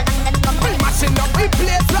 We mashing up the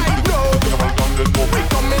place right now. We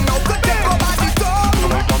coming out to take over the town.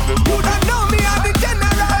 Who don't know me are the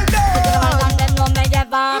general there.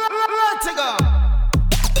 Let's go.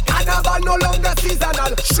 Carnival no longer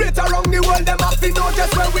seasonal. Straight around the world, them have to know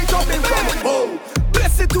just where we coming from. Oh,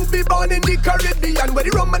 blessed to be born in the Caribbean, where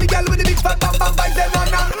the rum and the girl with the big fat bam bam vibes them on.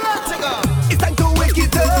 Let's go. It's time to wake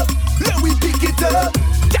it up. Let we pick it up.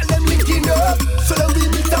 Tell them linking up, so that we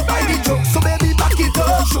meet up by the truck. So baby back it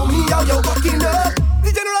up. Show me how you're walking up.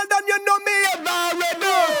 The general done, you know me, I'm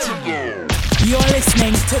already. You're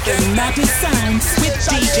listening to the maddest sounds with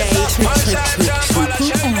DJ Triple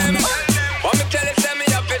M.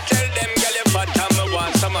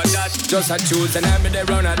 Just a choose and I'm in the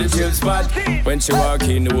run at the chill spot. When she walk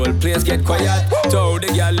in, the whole place get quiet. So the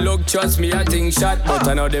girl look, trust me, I think shot. But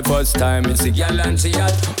I know the first time it's the girl and she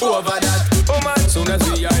hot. Over that, soon as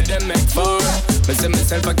we are them make four. Me see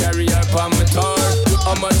myself a carry her on my tour.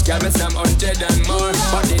 How much can me some 100 and more?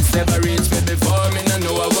 But it's never reached me before, me no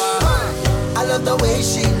know why. I love the way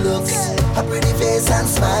she looks. Her pretty face and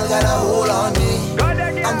smile got a hold on me.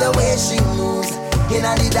 And the way she moves in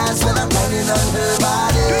the dance when I'm pounding on her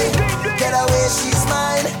body. Get away, she's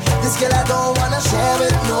mine. This girl I don't wanna share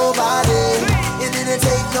with nobody. It didn't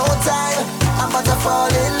take no time. I'm about to fall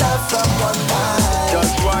in love from one night.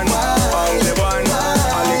 Just one, only one,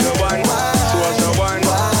 only the one.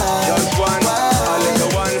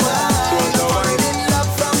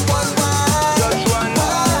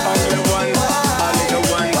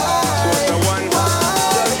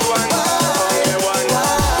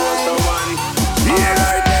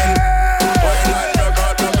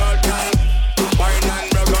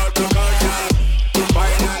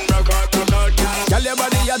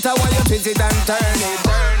 turn it,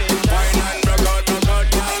 turn it. Wine and rock out,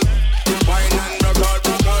 girl. Wine and rock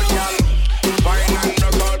out, girl. Wine and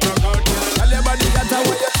rock out, girl. Tell your body that I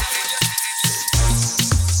want you.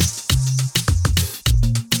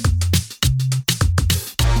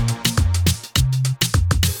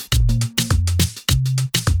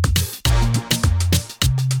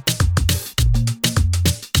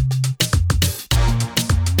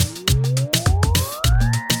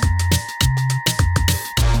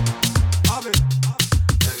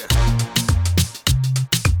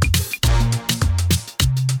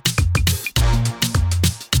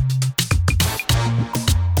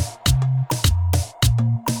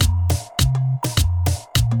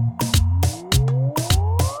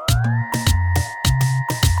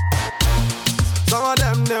 Some of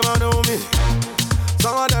them never know me.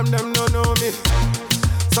 Some of them don't know me.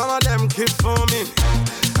 Some of them keep for me.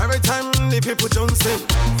 Every time the people jump in.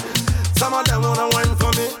 Some of them wanna wine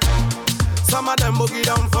for me. Some of them boogie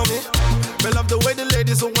down for me. Me love the way the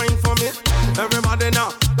ladies will wine for me. Everybody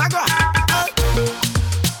now, like a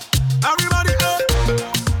everybody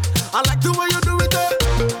I like the way you do it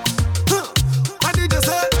I did just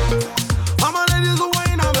say all my ladies will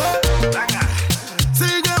wine on me.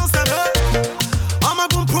 See girls that I'm a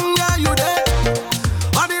boom boom yeah you there.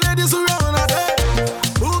 All the ladies who run out there.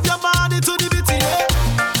 Move your body to the beat, yeah.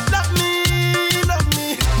 Love me,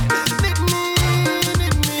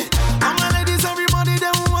 need me. All my ladies, everybody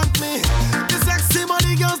them want me. The sexy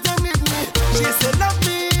body girls them need me. She said love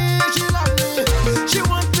me, she love me. She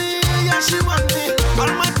want me, yeah she want me.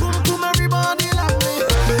 All my boom boom everybody love me.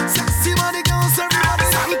 Sexy body girls everybody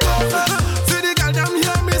sank up. See the girl them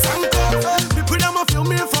hear me sank up. People them a feel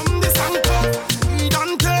me from the sank up. He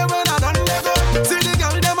don't care when I done they go. See the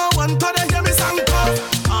girl them a want to they hear me sank up.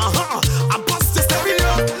 I bust the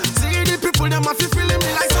stereo. See the people them a feeling me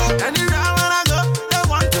like so. Anywhere when I go, they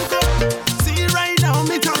want to go. See right now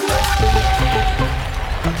me come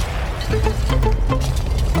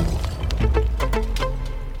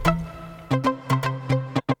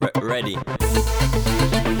Ready.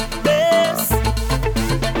 Bass.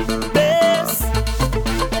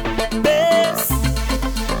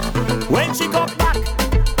 When she come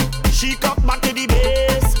back to the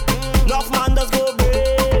bass. Love man does go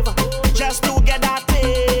brave just to get that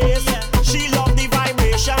taste. She love the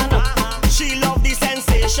vibration, she love the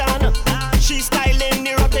sensation. She styling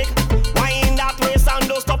erotic, wind that waist and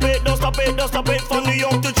don't stop it. From New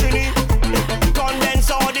York to Trinity, condense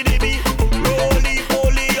all the DB,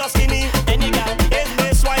 roly or skinny. Any guy, it's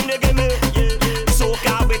bass wine they give me.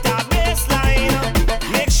 Soca with a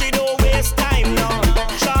bassline, make she don't waste time now.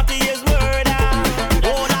 Shorty is murder.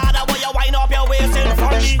 Oh nada, boy you wind up your waist in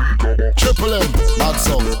front of me. Triple M, bad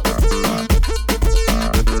song.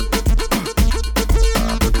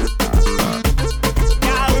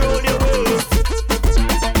 Girl, roll your waist.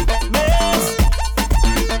 Bass.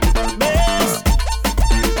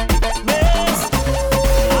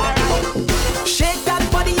 Shake that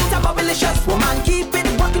body, it's a bubblicious woman. Keep it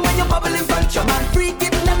rocking when you bubble in front your man. Freak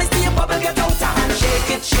it, let me see your bubble get out of hand. Shake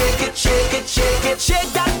it.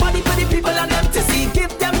 Shake that body for the people and them to see.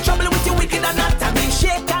 Give them trouble with your wicked anatomy.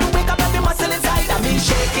 Shake and wake up every muscle inside of me.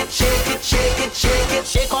 Shake it.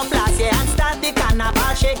 Shake on blast, yeah, and start the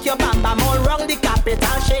carnival. Shake your bam bam all round the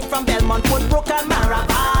capital. Shake from Belmont, Woodbrook and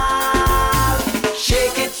Maraval.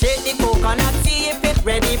 Shake it, shake the coconut, see if it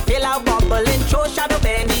ready. Fill out bubbling, show shadow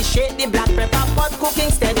bendy. Shake the black pepper pot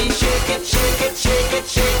cooking steady. Shake it.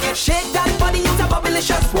 Shake that body, it's a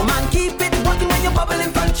bubblicious woman. Keep it rocking when you bubble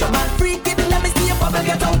in front your man. Freak it, let me see your bubble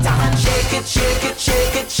get out of hand. Shake it.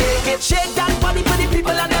 Shake that body for the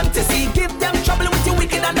people and them to see. Give them trouble with your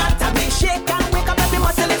wicked anatomy. Shake and wake up every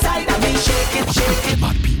muscle inside of me. Shake it.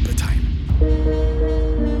 Mad people time.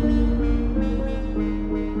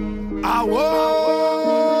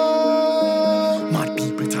 Mad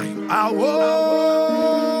people time.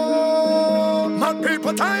 Mad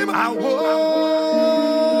people time.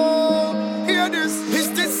 Hear this. Is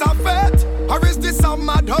this a fete or is this a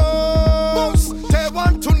mad house? They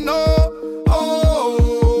want to know.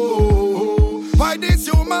 Why these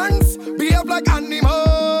humans behave like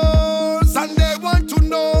animals, and they want to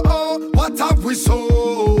know what have we so.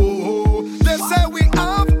 They say we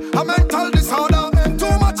have a mental disorder,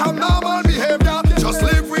 too much abnormal behavior. Just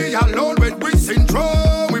leave we alone with we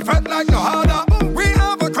syndrome. We felt like no harder. We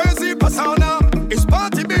have a crazy persona. It's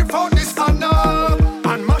party before this honor,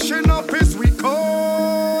 and mashing up is we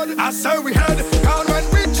code. I say we had down when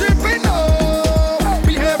we tripping up,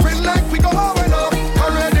 behaving like we going up,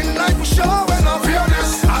 parading like we showing up. Hear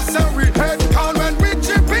this? I say we had down when we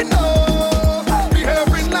tripping up,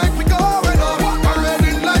 behaving like we going up, parading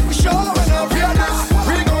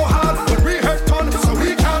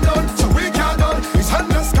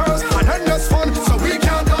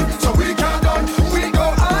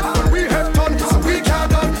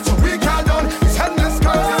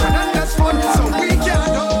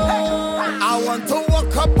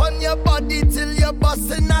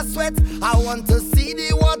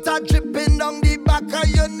dripping down the back of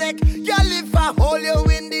your neck. Girl, if I hold you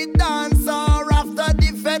in the dance or after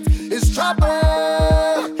the fete, it's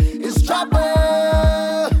trouble, it's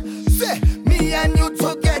trouble. Say, me and you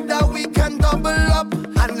together, we can double up.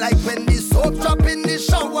 And like when the soap drop in the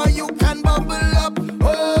shower, you can bubble up.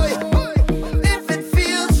 Oh, if it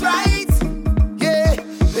feels right, yeah,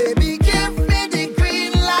 baby, give me the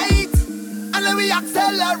green light. And let me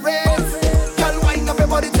accelerate. Girl, wind up your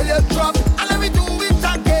body till you drop. And let me do it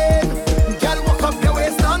again. Girl, walk up your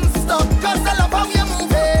waist non-stop. Cause I love how you're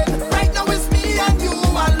moving. Right now it's me and you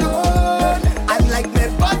alone. And like my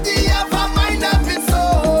body have a mind of its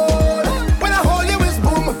own. When I hold you it's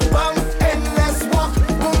boom, bang, endless walk,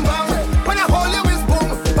 boom, bang. When I hold you it's boom,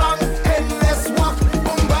 bang, endless walk,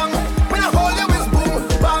 boom, bang. When I hold you it's boom,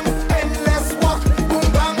 bang, endless walk, boom,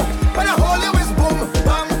 bang. When I hold you it's boom,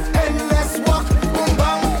 bang, endless walk, boom,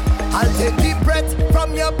 bang. I'll take deep breath from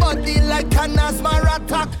your body like an asthma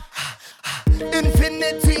attack.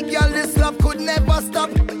 Infinity, girl, this love could never stop.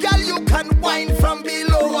 Girl, you can wine from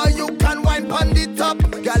below or you can wine on the top.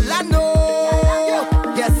 Girl, I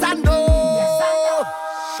know, yes I know,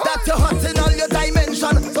 that you're hot in all your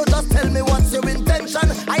dimension. So just tell me what's your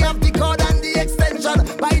intention. I have the cord and the extension.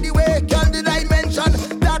 By the way, girl, did I mention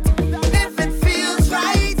that if it feels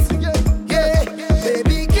right, yeah,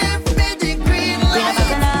 baby, give me the green light.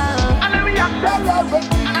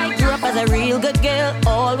 I grew up as a real good girl,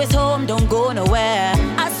 always home, don't go nowhere.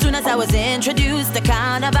 As soon as I was introduced to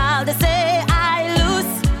carnival, they say I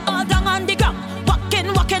loose, all down on the ground, walking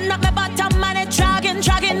up my bottom and it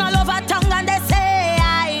dragging all over tongue, and they say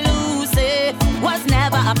I lose. It was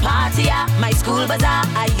never a party at my school bazaar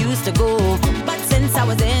I used to go, but since I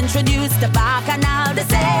was introduced to Bacchanal, they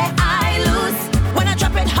say I lose. When I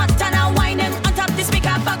drop it hot and I whining on top the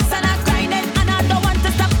speaker box and I grinding, and I don't want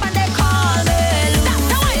to stop and they call me loose.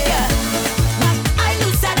 That's how I get. But I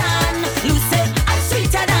looser than, loose it, I'm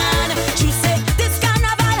sweeter than. Juice it, this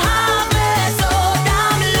carnival have me so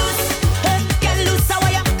damn loose. Hey, get loose, how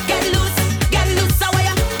you get loose, get loose, how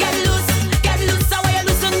you get loose, get loose, how you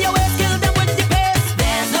loosen your waist, kill them with the pace.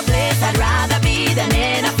 There's no place I'd rather be than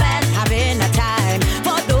in a fence, having a time.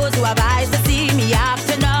 For those who have eyes to see me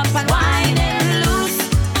acting up and whining loose,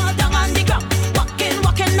 all down on the ground, walking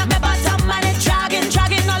up my bottom and it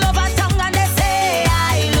dragging all over tongue, and they say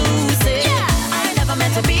I lose it. Yeah, I never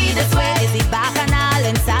meant to be this way. Is the Bacchanal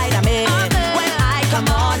inside of me? When I come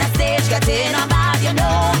on a stage, getting on bad, you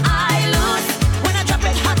know I lose. When I drop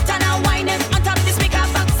it hot and I whining on top the speaker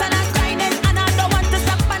box and I grinding, and I don't want to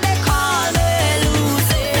stop and they call me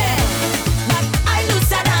lose it. But I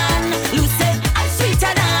looser than, loose it, I'm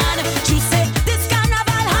sweeter than. Juice it, this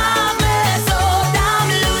carnival have me so damn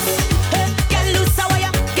loose. Hey, get loose, how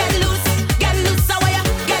you get loose, get loose, how you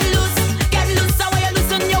get loose, get loose, how you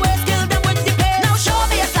loosen your waist, kill them with the pace. Now show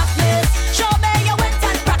me your softness, show me your wet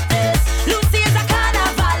and practice. Lucy is a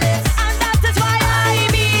carnivalist, and that is why I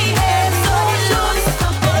behave so loose.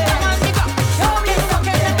 Hold on the ground, show me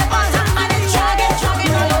something at the bottom, and it's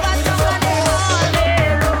dragging all over town, and they call me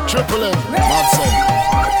loose. Triple M, Mobson.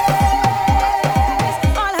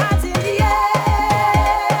 All hands in the air.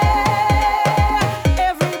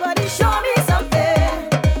 Everybody show me something.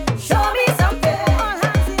 Show me something. All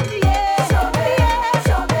hands in the air. Show me,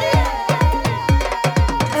 show me.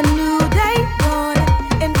 A new day dawning,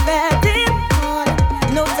 inventing morning.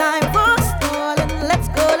 No time for stalling. Let's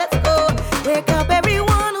go, let's go. Wake up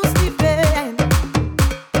everyone who's sleeping.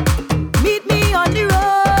 Meet me on the road.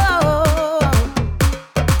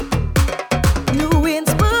 New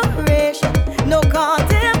inspiration, no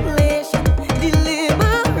contemplation,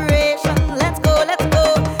 deliberation. Let's go, let's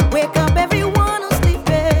go. Wake up everyone who's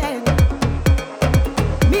sleeping.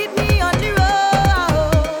 Meet me on the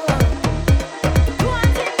road.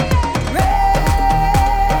 Raise,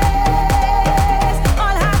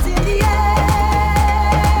 all hands in the air.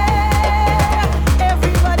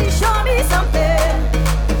 Everybody show me something.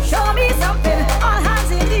 Show me something. All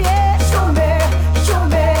hands in the air. Show me, show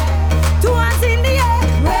me. Two hands in the air.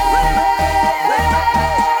 Raise,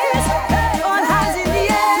 all hands in the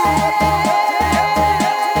air.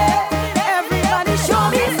 Everybody show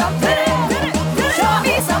me something. Show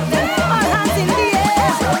me something. All hands in the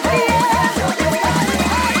air.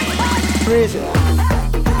 Raise it,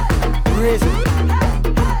 raise it,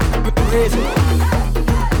 raise it,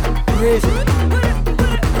 raise it,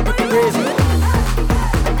 raise it,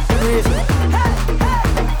 raise it,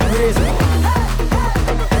 raise it,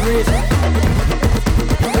 raise it,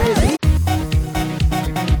 raise it.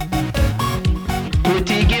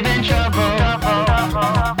 Putty giving trouble.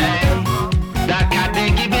 Hey, that cat they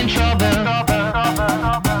giving trouble.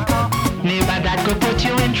 Neighbor that could put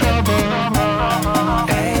you in trouble.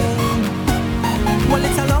 Hey.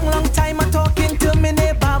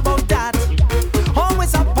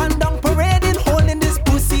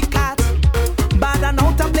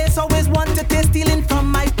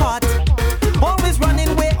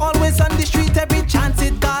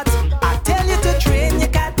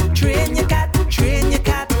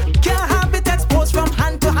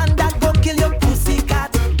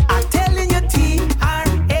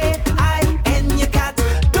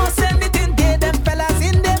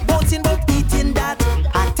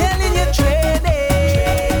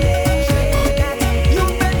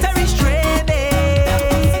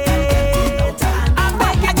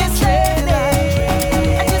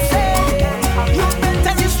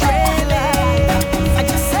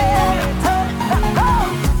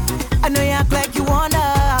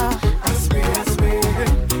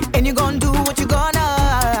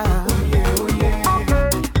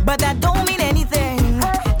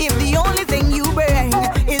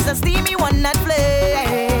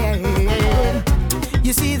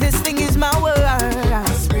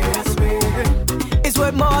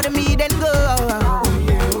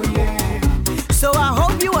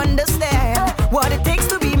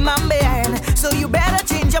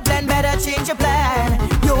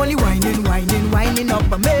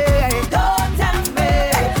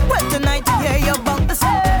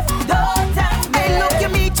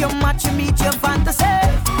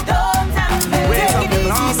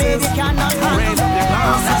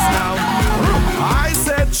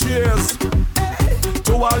 cheers.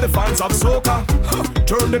 To all the fans of soca,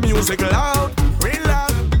 turn the music loud, real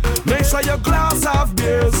loud. Make sure your glass have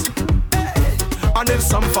beers. And if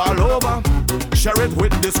some fall over, share it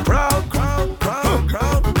with this crowd.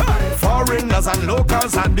 Foreigners and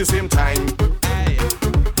locals at the same time.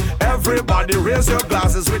 Everybody raise your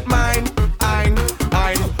glasses with mine.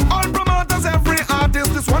 All promoters, every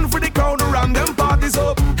artist, this one for the crowd around them parties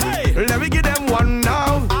up. Hey, let me give them one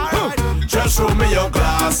now. Just show me your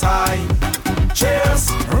glass high. Cheers,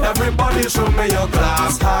 everybody show me your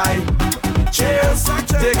glass high. Cheers,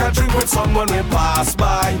 take a drink with someone we pass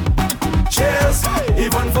by. Cheers,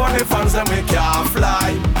 even for the fans that we can't fly.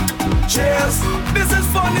 Cheers, this is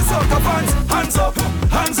for the soca fans. Hands up,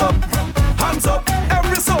 hands up, hands up.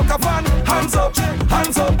 Every soca fan, hands up,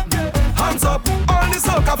 hands up, hands up. All the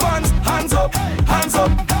soca fans, hands up, hands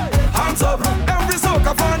up, hands up. Every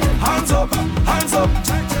soca fan, hands up, hands up,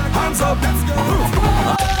 hands up.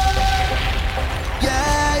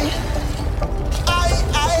 Yeah,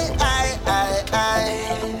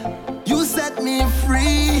 you set me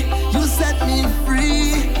free, you set me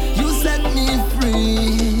free, you set me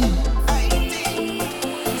free.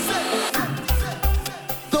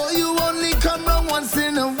 Though you only come round once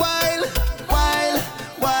in a while,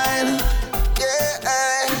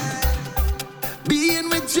 yeah. Being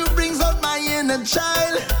with you brings out my inner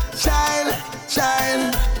child.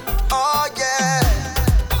 Oh yeah,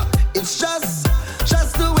 it's just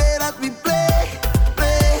the way that we play.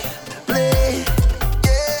 Yeah,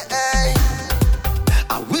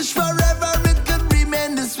 I wish forever it could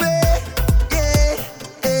remain this way. Yeah.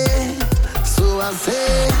 So I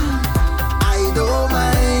say, I don't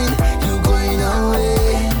mind you going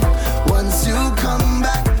away. Once you come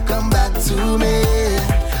back to me.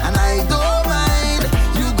 And I don't mind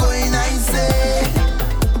you going, I say.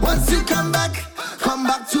 Once you come back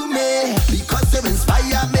to me. Because you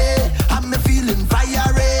inspire me. I'm feeling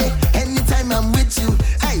fiery. Anytime I'm with you,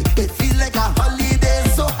 hey, it feels like a holiday.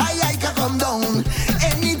 So high I can come down.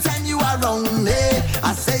 Anytime you are around me,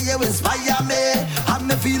 I say you inspire me. I'm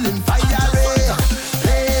feeling fiery.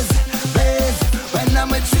 Raise, when I'm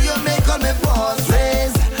with you, you make all my pause.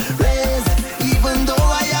 Raise, even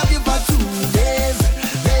though I have you for 2 days.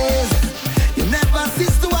 You never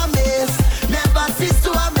cease to amaze,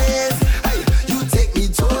 Hey, you take me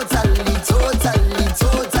totally.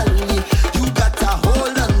 You got a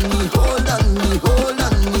hold on me.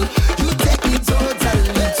 You take me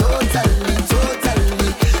totally.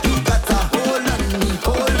 You got a hold on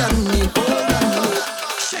me.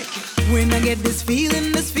 Shake it. When I get this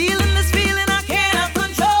feeling, I cannot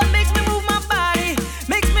control. Makes me move my body,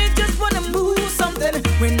 makes me just wanna move something.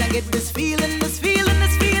 When I get this feeling,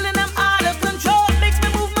 I'm out of control. Makes me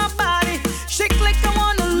move my body, shake like I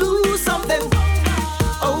wanna lose something.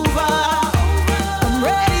 Over, I'm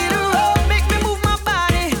ready to roll. Make me move my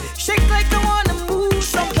body, shake like I wanna move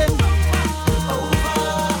something. Over,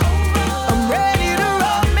 I'm ready to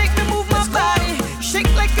roll. Make me move my body,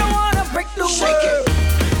 shake like I wanna break the world. Shake it.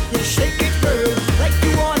 Yeah, shake it, girl, like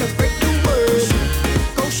you wanna break the world.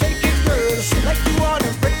 Go shake it, girl, like you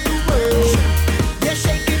wanna break the world. Yeah,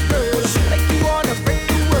 shake it, girl, like you wanna break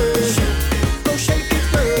the world. Go shake it,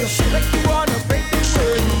 girl, like you wanna break the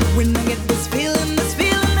world. When I get this feeling,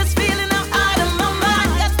 I'm out of my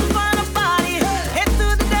mind. Got to find a body, head to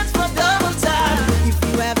the dance for double time. If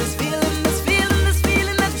you have this feeling,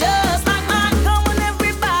 that's just like mine. Come on,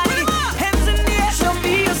 everybody, hands in the air, show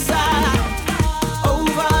me your side.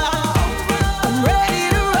 Over, I'm ready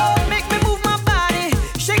to roll. Make me move my body,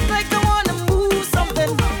 shake like I wanna move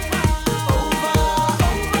something. Over,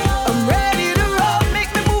 I'm ready to roll.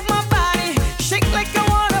 Make me move my body, shake like I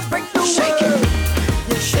wanna break the world. Shake it,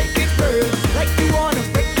 yeah, shake it, girl, like you wanna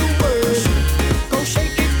break the world. Go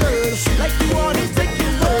shake it, girl, like you wanna take the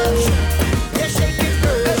world. Yeah, shake it,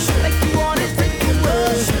 girl, like you wanna take the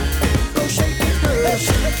world. Go shake it, girl.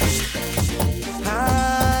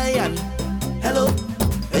 Hi and hello,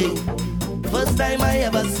 hey. First time I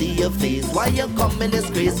ever see your face. Why you come in this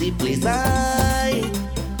crazy place? I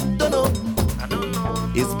don't know.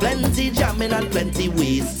 It's plenty jamming and plenty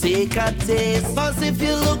ways. Take a taste. Cause if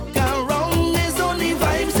you look around, there's only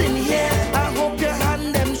vibes in here. I hope your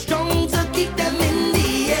hand them strong to keep them in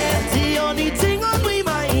the air. The only thing on we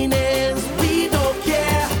mind is we don't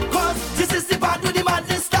care. Cause this is the part where the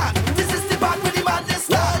madness start. This is the part where the madness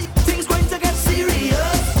start. Things going to get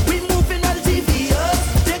serious. We moving all devious.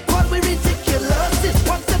 They call me ridiculous. It's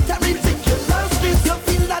one step to ridiculous. Please you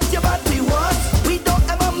feel that you're bad we was. We don't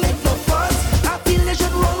ever make no fuss. I feel they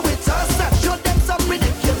should roll with us. Show them some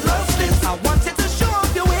ridiculousness. I wanted to show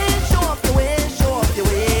off your way.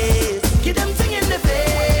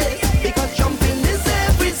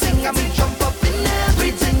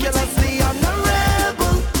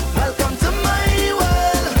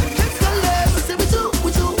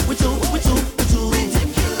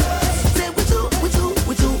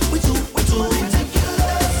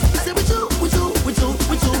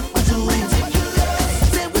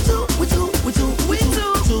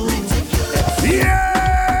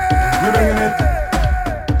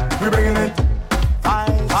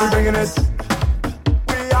 bringing it.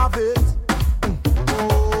 We have it.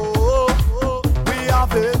 Oh, we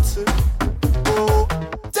have it. Oh,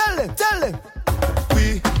 tell them.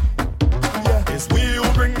 We, yeah, it's we who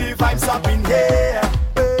bring the vibes up in here.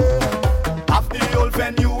 Have the old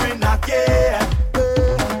venue in a gear.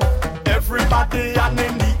 Everybody and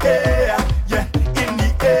in the air, yeah, in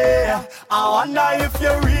the air. I wonder if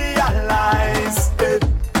you realize it.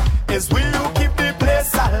 It's we who keep the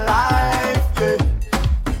place alive, yeah.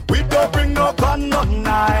 We don't bring no gun, no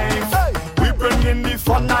knife. We bring in the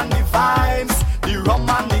fun and the vibes, the rum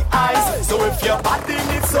and the ice. So if your body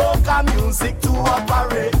needs soca music to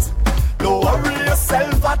operate, don't worry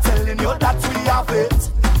yourself, I'm telling you that we have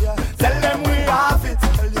it. Tell them we have it.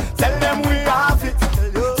 Tell them we have it.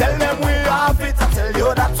 Tell them we have it. I tell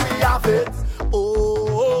you that we have it.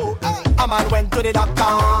 Oh, a man went to the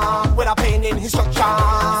doctor with a pain in his structure.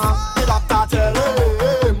 The doctor tell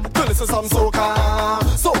him to listen some soca.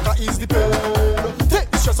 Soca is the pain. Take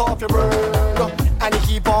the stress off your brain, and he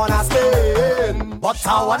keep on asking. But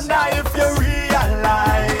I wonder if you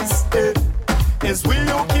realize it. It's we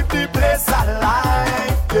who keep the place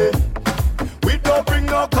alive. Yeah. We don't bring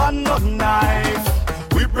no gun, no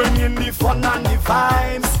knife. We bring in the fun and the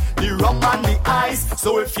vibes, the rum and the ice.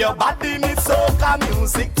 So if your body needs soca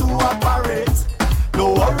music to operate,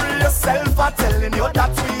 don't worry yourself, I'm telling you that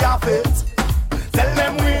we have it. Tell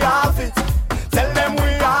them we have it. Tell them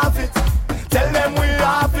we have it. Tell them we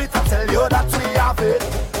have it. I tell you that we have it.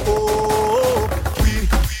 Oh,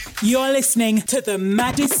 You're listening to the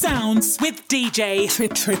maddest sounds with DJ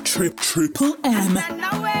Triple M.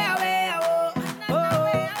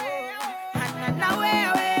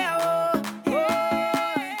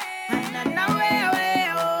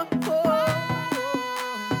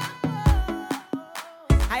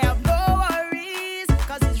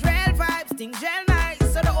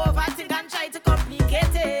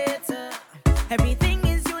 Everything